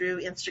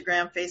through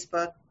Instagram,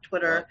 Facebook,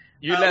 Twitter.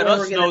 You let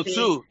us know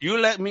too. You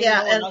let me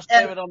know, and I'll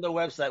share it on the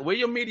website. We're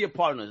your media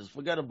partners.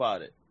 Forget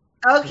about it.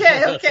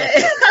 Okay.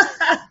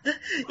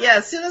 Yeah,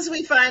 as soon as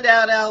we find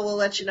out, Al, we'll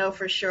let you know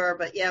for sure.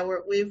 But yeah,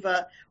 we're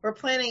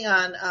planning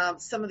on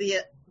some of the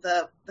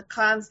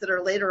cons that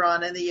are later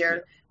on in the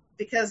year,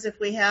 because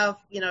if we have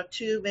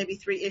 2, maybe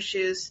 3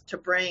 issues to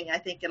bring, I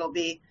think it'll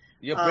be.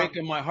 You're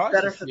breaking my heart,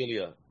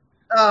 Cecilia.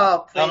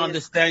 Oh, please. I don't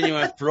understand you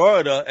in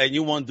Florida and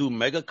you want to do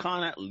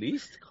MegaCon at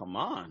least? Come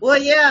on.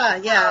 Well,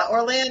 yeah,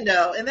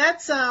 Orlando, and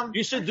that's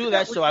You should do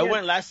that show. I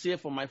went last year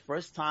for my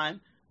first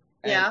time,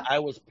 and I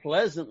was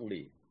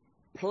pleasantly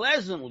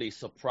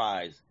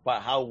surprised by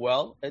how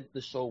well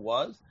the show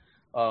was.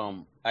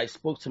 I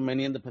spoke to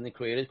many independent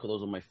creators because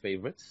those are my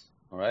favorites.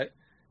 All right,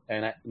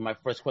 and my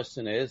first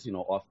question is,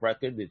 off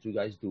record, did you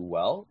guys do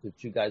well? Did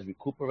you guys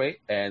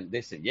recuperate? And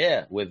they said,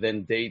 yeah.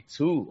 Within day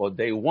 2 or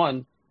day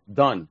 1,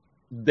 done.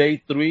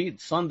 Day 3,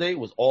 Sunday,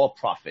 was all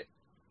profit.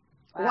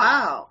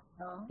 Wow.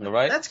 All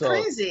right? That's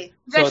crazy.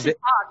 So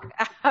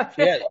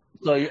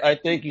I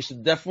think you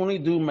should definitely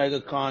do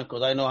MegaCon,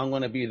 because I know I'm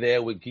going to be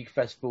there with Geek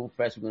Fest, Food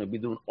Fest. We're going to be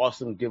doing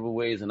awesome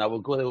giveaways, and I will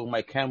go there with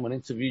my camera and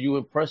interview you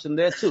in person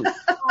there too.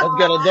 Let's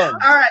get it done.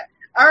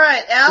 All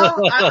right, Al,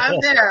 I'm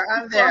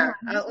there.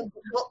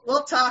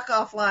 We'll talk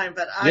offline,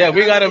 but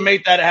we got to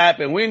make that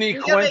happen. We need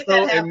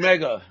Cuento and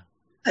Mega.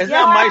 It's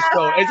not my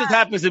show. It just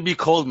happens to be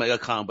called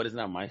MegaCon, but it's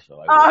not my show.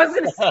 I was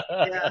going to say,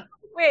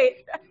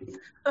 wait.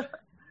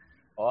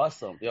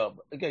 Awesome.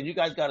 Again, you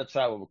guys got to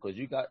travel because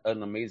you got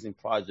an amazing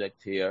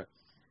project here.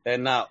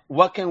 And now,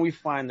 what can we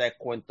find at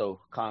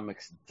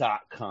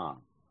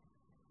CuentoComics.com?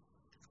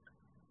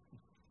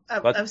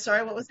 I'm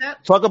sorry, what was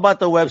that? Talk about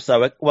the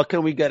website. What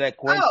can we get at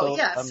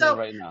Cuento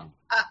right now?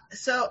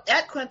 So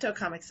at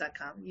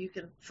CuentoComics.com, you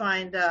can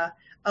find a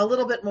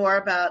little bit more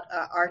about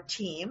our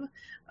team.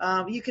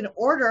 You can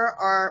order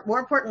more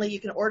importantly, you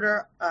can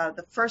order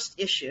the first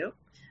issue,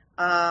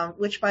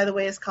 which, by the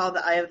way, is called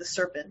The Eye of the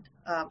Serpent.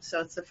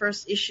 So it's the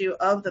first issue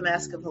of The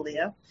Mask of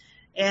Halia.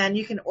 And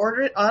you can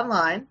order it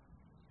online.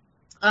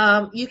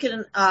 You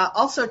can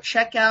also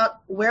check out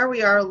where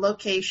we are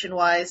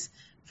location-wise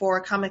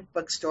for comic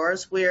book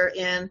stores. We're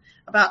in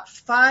about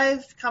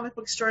 5 comic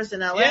book stores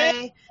in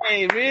LA.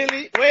 Hey,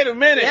 really? Wait a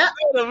minute. Yeah.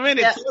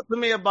 Talk to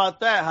me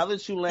about that. How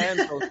did you land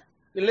those?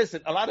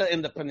 Listen, a lot of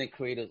independent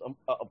creators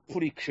are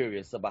pretty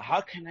curious about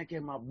how can I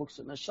get my books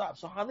in the shop.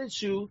 So how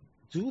did you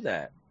do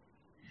that?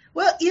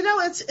 Well,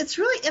 it's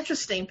really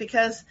interesting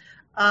because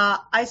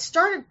I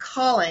started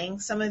calling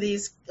some of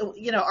these,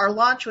 our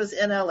launch was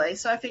in LA.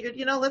 So I figured,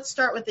 let's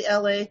start with the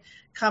LA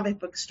comic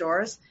book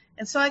stores.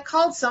 And so I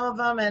called some of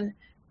them, and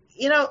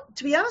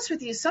to be honest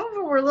with you, some of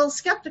them were a little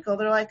skeptical.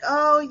 They're like,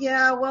 oh,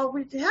 yeah, well,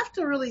 we have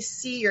to really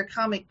see your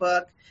comic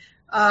book.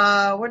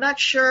 We're not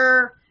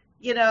sure,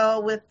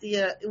 with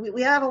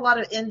we have a lot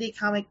of indie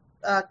comic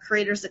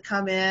creators that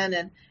come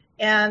in.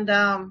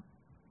 And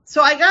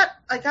so I got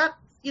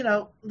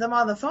them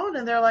on the phone,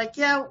 and they're like,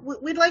 yeah,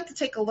 we'd like to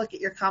take a look at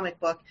your comic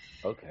book.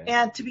 Okay.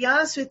 And to be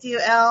honest with you,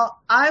 Al,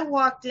 I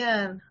walked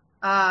in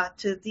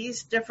to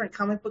these different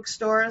comic book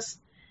stores.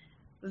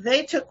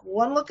 They took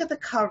one look at the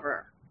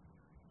cover.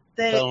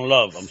 They fell in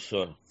love, I'm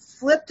sure.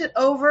 Flipped it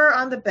over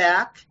on the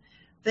back.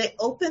 They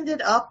opened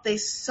it up. They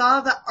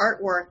saw the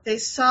artwork. They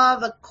saw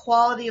the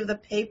quality of the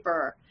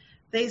paper.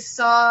 They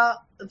saw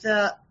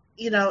the,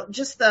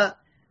 just the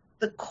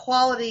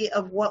quality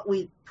of what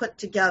we put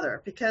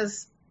together,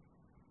 because,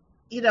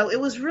 it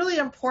was really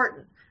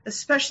important,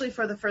 especially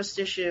for the first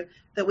issue,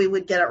 that we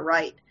would get it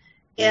right.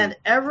 And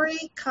every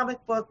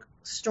comic book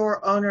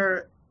store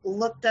owner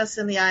looked us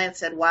in the eye and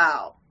said,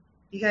 wow,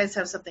 you guys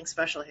have something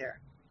special here.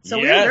 So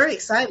we were very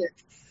excited.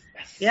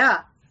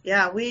 Yeah.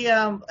 We,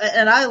 and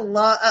I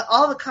love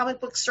all the comic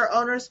book store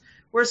owners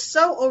were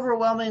so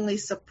overwhelmingly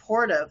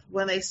supportive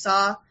when they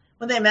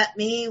met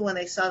me, when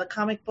they saw the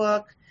comic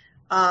book.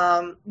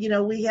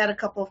 We had a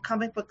couple of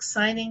comic book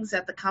signings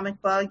at the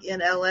Comic Bug in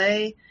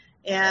LA,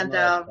 and,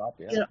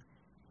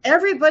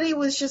 everybody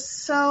was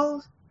just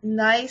so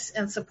nice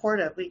and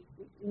supportive.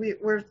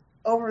 We're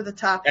over the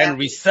top. And happy.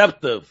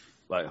 Receptive.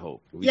 I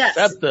hope.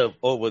 Receptive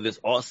over this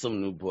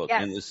awesome new book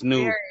and this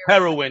new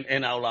heroine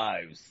in our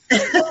lives.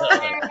 That's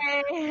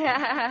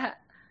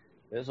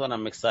what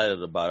I'm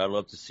excited about. I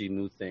love to see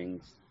new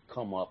things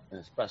come up, and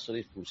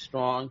especially from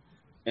strong,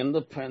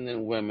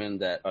 independent women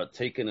that are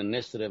taking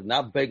initiative,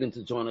 not begging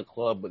to join a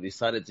club, but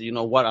decided to, I'm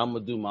going to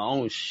do my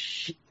own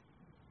shit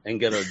and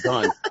get her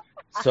done.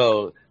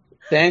 So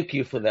thank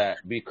you for that,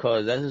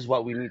 because that is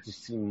what we need to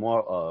see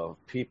more of.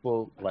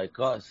 People like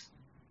us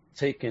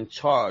taking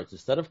charge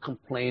instead of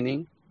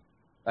complaining.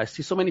 I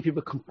see so many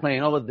people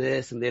complain over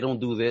this and they don't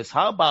do this.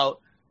 How about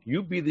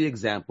you be the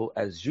example,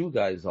 as you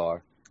guys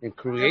are, and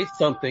create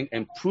something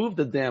and prove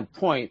the damn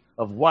point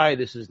of why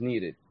this is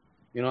needed.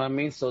 You know what I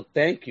mean? So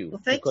thank you.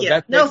 Well, thank you.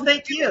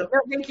 Thank you.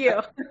 Thank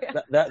you.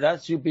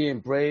 That's you being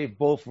brave.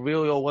 Both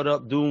real, yo, what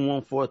up, Doom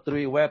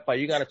 143, Wepa.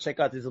 You got to check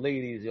out these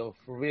ladies, yo.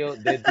 For real,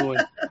 they're doing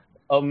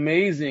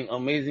amazing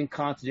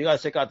content. You got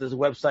to check out this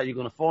website. You're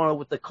going to fall in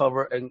with the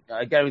cover, and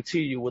I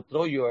guarantee you will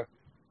throw your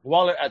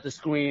wallet at the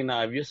screen.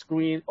 Now, if your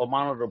screen or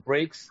monitor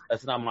breaks,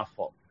 that's not my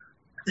fault.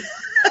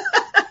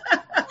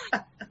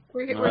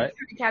 We're trying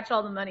to catch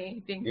all the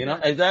money being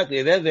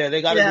exactly. They're there.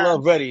 They got a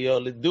glove ready, yo.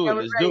 Let's do it.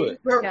 Let's do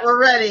it. We're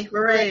ready.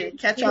 We're ready to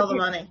catch all the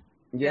money.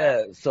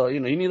 Yeah. So, you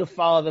need to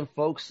follow them,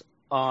 folks,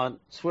 on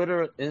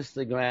Twitter,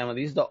 Instagram. And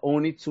these are the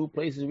only two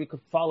places we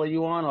could follow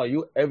you on. Or are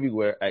you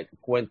everywhere at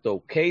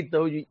Kwento,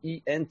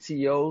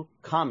 KWENTO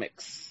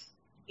Comics?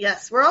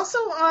 Yes. We're also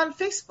on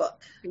Facebook.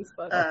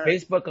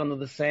 Facebook under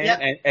the same.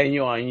 Yep. And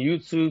you're on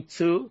YouTube,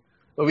 too.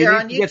 But we're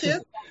on YouTube.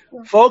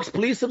 Folks,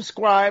 please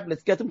subscribe.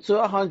 Let's get them to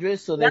 100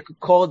 so they could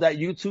call that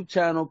YouTube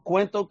channel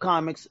Kwento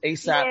Comics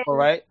ASAP. Yay. All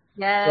right?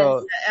 Yes.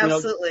 So,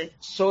 absolutely.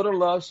 Show the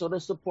love, show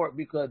the support,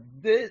 because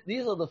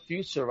these are the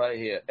future right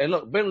here. And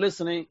look, been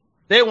listening.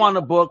 They want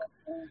a book.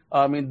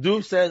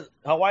 Doom says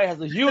Hawaii has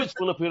a huge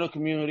Filipino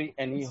community,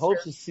 and he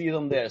hopes to see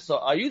them there. So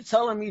are you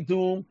telling me,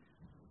 Doom,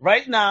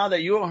 right now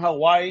that you're in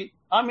Hawaii?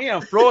 I'm here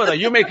in Florida.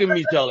 You're making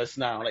me jealous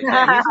now. Like,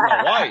 man, he's in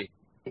Hawaii.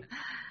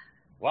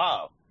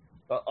 Wow.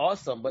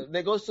 Awesome. But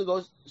that goes to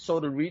go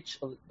show the reach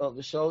of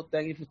the show.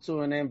 Thank you for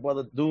tuning in,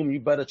 Brother Doom. You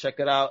better check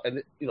it out.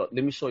 And, let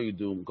me show you,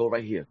 Doom. Go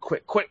right here.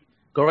 Quick.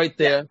 Go right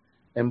there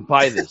and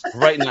buy this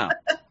right now.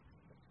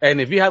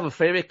 And if you have a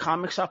favorite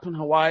comic shop in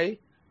Hawaii,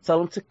 tell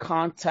them to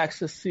contact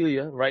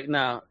Cecilia right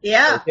now.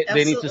 Yeah,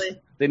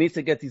 absolutely. They need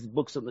to get these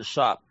books in the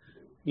shop.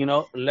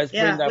 Let's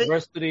bring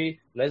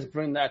diversity. Let's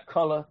bring that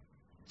color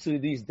to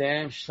these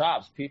damn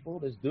shops, people.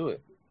 Let's do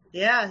it.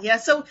 Yeah.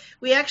 So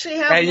we actually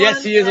have. And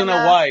yes, he is in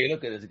Hawaii.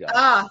 Look at this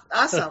guy.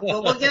 Awesome.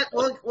 Well,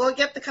 we'll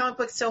get the comic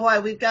books to Hawaii.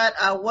 We've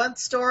got one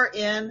store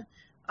in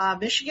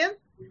Michigan,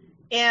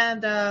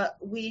 and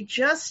we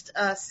just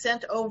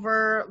sent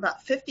over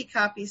about 50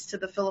 copies to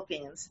the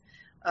Philippines.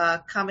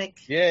 Comic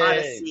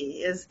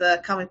Odyssey is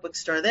the comic book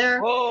store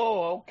there.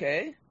 Oh,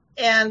 okay.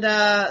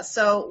 And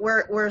so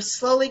we're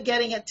slowly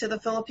getting it to the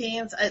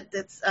Philippines.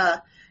 It's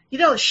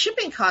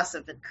shipping costs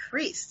have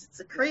increased. It's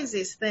the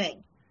craziest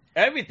thing.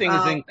 Everything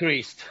is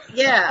increased.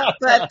 Yeah,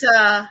 but it's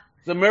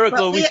a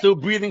miracle we're still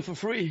breathing for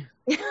free.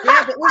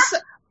 Yeah,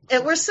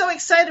 but we're so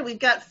excited. We've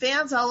got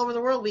fans all over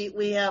the world.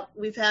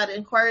 We've had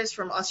inquiries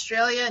from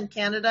Australia and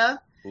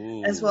Canada,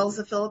 as well as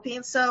the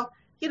Philippines. So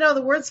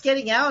the word's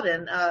getting out,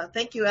 and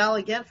thank you, Al,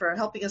 again for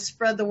helping us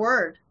spread the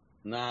word.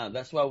 Nah,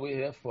 that's what we're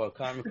here for.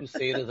 Comic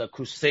Crusaders are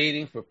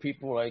crusading for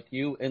people like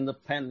you,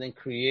 independent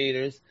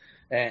creators,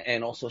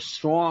 and also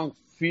strong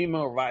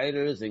female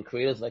writers and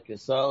creators like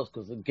yourselves.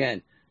 Because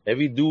again,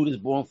 every dude is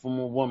born from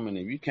a woman.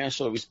 If you can't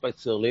show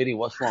respect to a lady,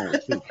 what's wrong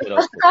with you, kiddo?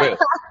 For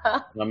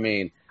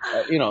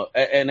real.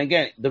 And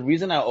again, the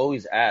reason I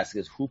always ask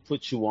is who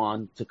put you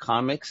on to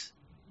comics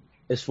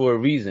is for a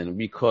reason,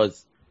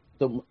 because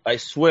I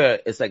swear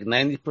it's like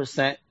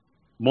 90%.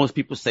 Most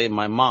people say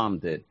my mom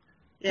did.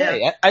 Yeah.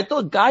 Hey, I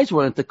thought guys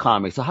were into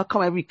comics. So how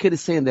come every kid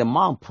is saying their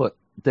mom put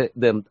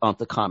them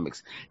onto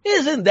comics?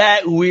 Isn't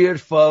that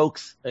weird,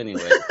 folks?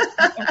 Anyway.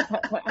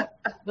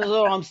 That's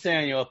all I'm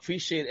saying, yo.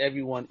 Appreciate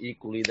everyone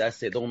equally.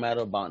 That's it. Don't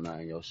matter about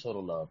nothing, yo. Show the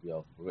love,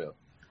 yo, for real.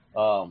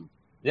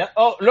 Yeah.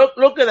 Oh,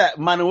 look at that.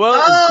 Manuel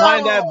is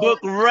buying that book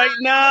right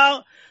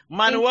now.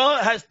 Manuel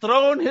has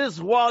thrown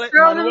his wallet.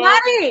 Throw the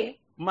money.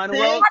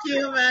 Manuel. Thank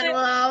you,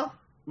 Manuel.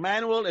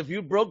 Manuel, if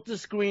you broke the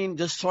screen,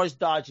 just charge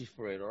Dodgy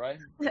for it, all right?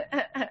 All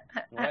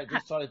right,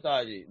 just charge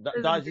Dodgy.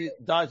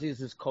 Dodgy is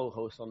his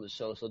co-host on the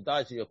show, so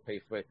Dodgy will pay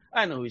for it.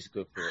 I know he's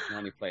good for it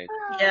when he plays.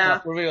 Yeah. Now,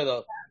 for real,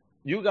 though,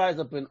 you guys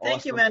have been awesome.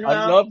 Thank you, Manuel.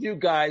 I love you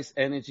guys,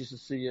 Energy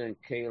Cecilia and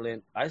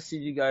Kaylin. I see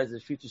you guys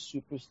as future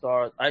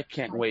superstars. I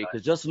can't wait,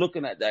 because just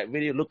looking at that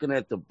video, looking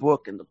at the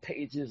book and the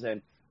pages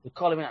and the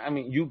color, I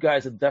mean, you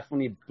guys have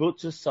definitely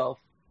built yourself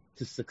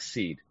to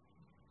succeed.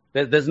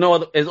 There's no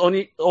other. There's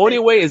only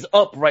way is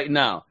up right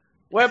now.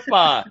 Wepa,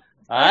 all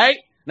right.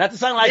 Not to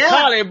sound like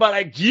Carly, but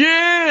like let's do it.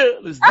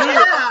 You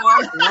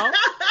know?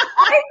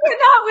 I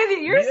cannot with you.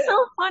 You're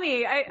so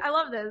funny. I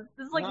love this.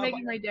 This is like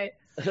making my day.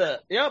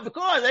 Yeah,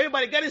 because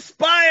everybody get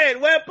inspired.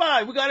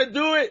 Wepa, we gotta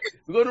do it.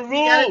 We're gonna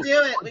rule. We gotta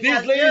do it.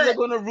 These ladies are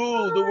gonna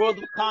rule the world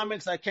of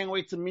comics. I can't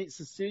wait to meet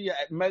Cecilia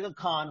at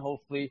MegaCon,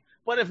 hopefully.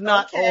 But if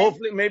not,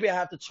 hopefully, maybe I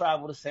have to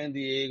travel to San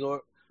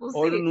Diego.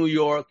 Or to New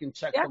York and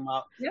check them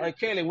out. Yeah. Like,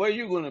 Kaylin, where are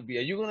you going to be?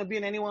 Are you going to be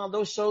in any one of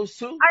those shows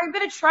too? I'm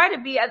going to try to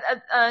be at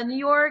New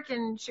York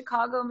and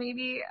Chicago,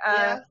 maybe.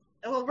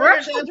 Well, we're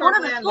actually going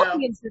to the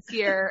Philippines this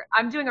year.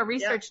 I'm doing a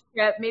research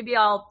trip. Maybe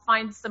I'll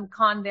find some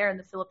con there in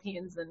the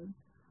Philippines and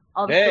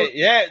all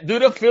the do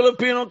the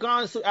Filipino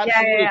con. Absolutely.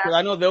 Yeah.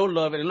 I know they'll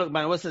love it. And look,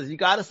 man, what says you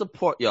got to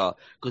support y'all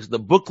because the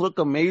book look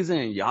amazing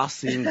and y'all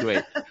seem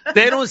great.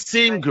 They don't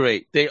seem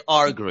great. They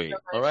are great.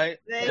 All right.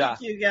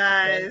 Thank you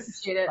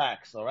guys.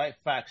 Facts. All right.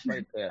 Facts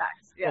right there.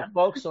 Facts, yeah. So,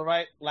 folks. All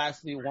right.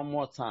 Lastly, one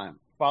more time.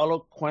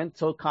 Follow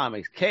Cuento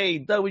Comics.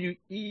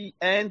 KWENTO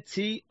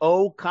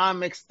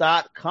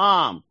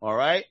Comics.com. All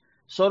right.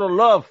 Show the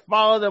love.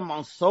 Follow them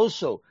on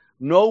social.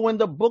 Know when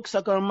the books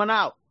are coming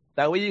out.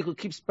 That way you could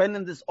keep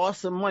spending this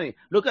awesome money.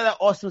 Look at that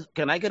awesome.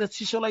 Can I get a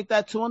t-shirt like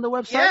that too on the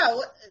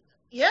website?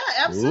 Yeah,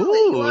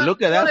 absolutely. Ooh,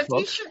 look at that,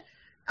 folks.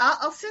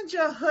 I'll send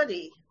you a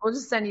hoodie. We'll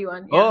just send you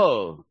one.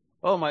 Yeah.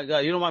 Oh my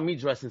God. You don't want me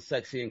dressing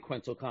sexy in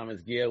Cuento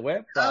Comics gear.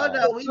 Where?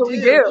 No, we do.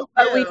 We do,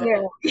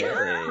 Al.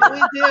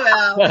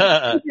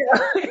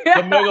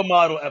 The Mega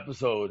Model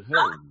episode.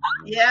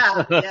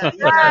 Yeah.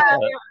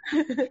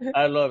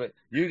 I love it.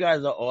 You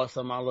guys are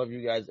awesome. I love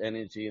you guys'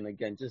 energy. And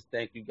again, just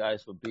thank you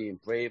guys for being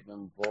brave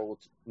and bold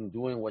and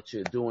doing what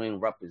you're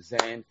doing,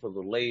 representing for the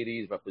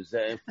ladies,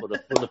 representing for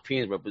the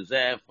Philippines,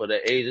 representing for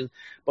the Asians.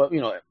 But,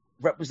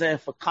 representing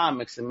for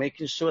comics and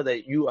making sure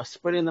that you are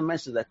spreading the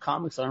message that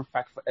comics are in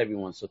fact for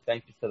everyone. So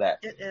thank you for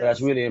that.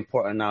 That's really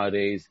important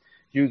nowadays.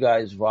 You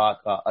guys rock.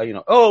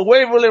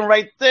 Waverly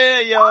right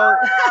there, yo.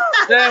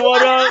 Say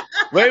what up?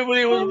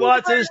 Waverly was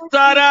watching.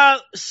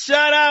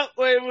 Shout out,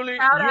 Waverly.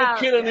 You're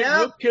killing it.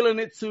 You're killing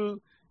it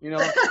too.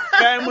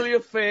 Family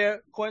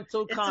affair.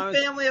 Cuento Comics.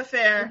 It's a family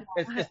affair.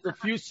 It's the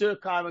future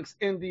comics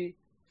indie.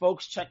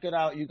 Folks, check it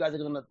out. You guys are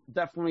going to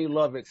definitely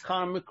love it.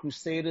 Comic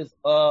Crusaders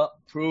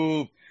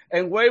approved.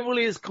 And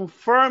Waverly is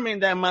confirming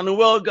that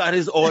Manuel got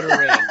his order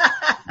in.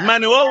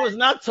 Manuel was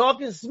not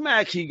talking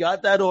smack. He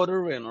got that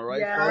order in, all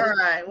right? Yeah, all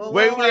right. Well,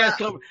 Waverly has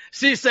come.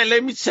 She said,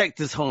 let me check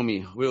this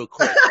homie real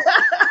quick.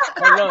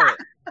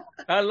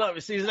 I love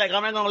it. She's like,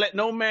 I'm not going to let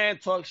no man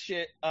talk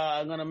shit.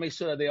 I'm going to make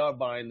sure that they are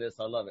buying this.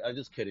 I love it. I'm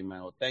just kidding,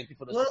 Manuel. Thank you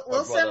for the support,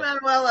 We'll send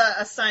Manuel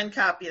a signed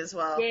copy as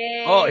well.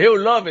 Yay. Oh, he'll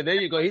love it. There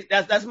you go.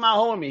 That's my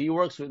homie. He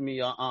works with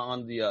me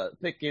on the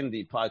Thick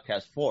Indie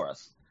podcast for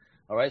us.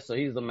 All right? So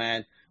he's the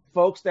man.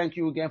 Folks, thank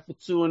you again for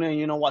tuning in.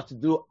 You know what to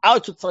do.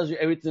 Outro tells you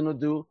everything to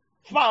do.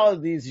 Follow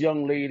these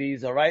young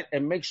ladies, all right?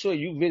 And make sure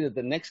you visit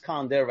the next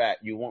con they're at.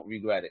 You won't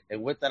regret it.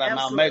 And with that, I'm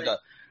Al Mega.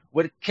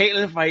 With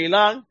Caitlin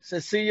Fahilan,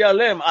 Cecilia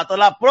Lim. Hasta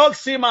la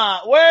próxima.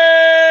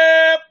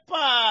 Wepa!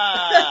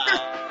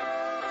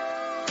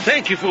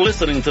 Thank you for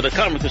listening to the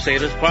Comic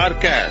Crusaders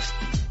podcast.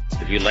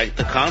 If you like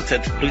the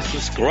content, please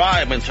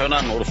subscribe and turn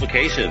on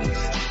notifications.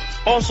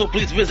 Also,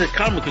 please visit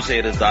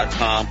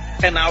ComicCrusaders.com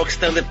and our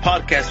extended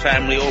podcast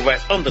family over at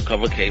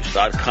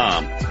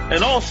UndercoverCapes.com.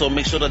 And also,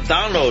 make sure to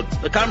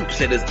download the Comic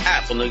Crusaders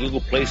app on the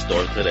Google Play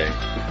Store today.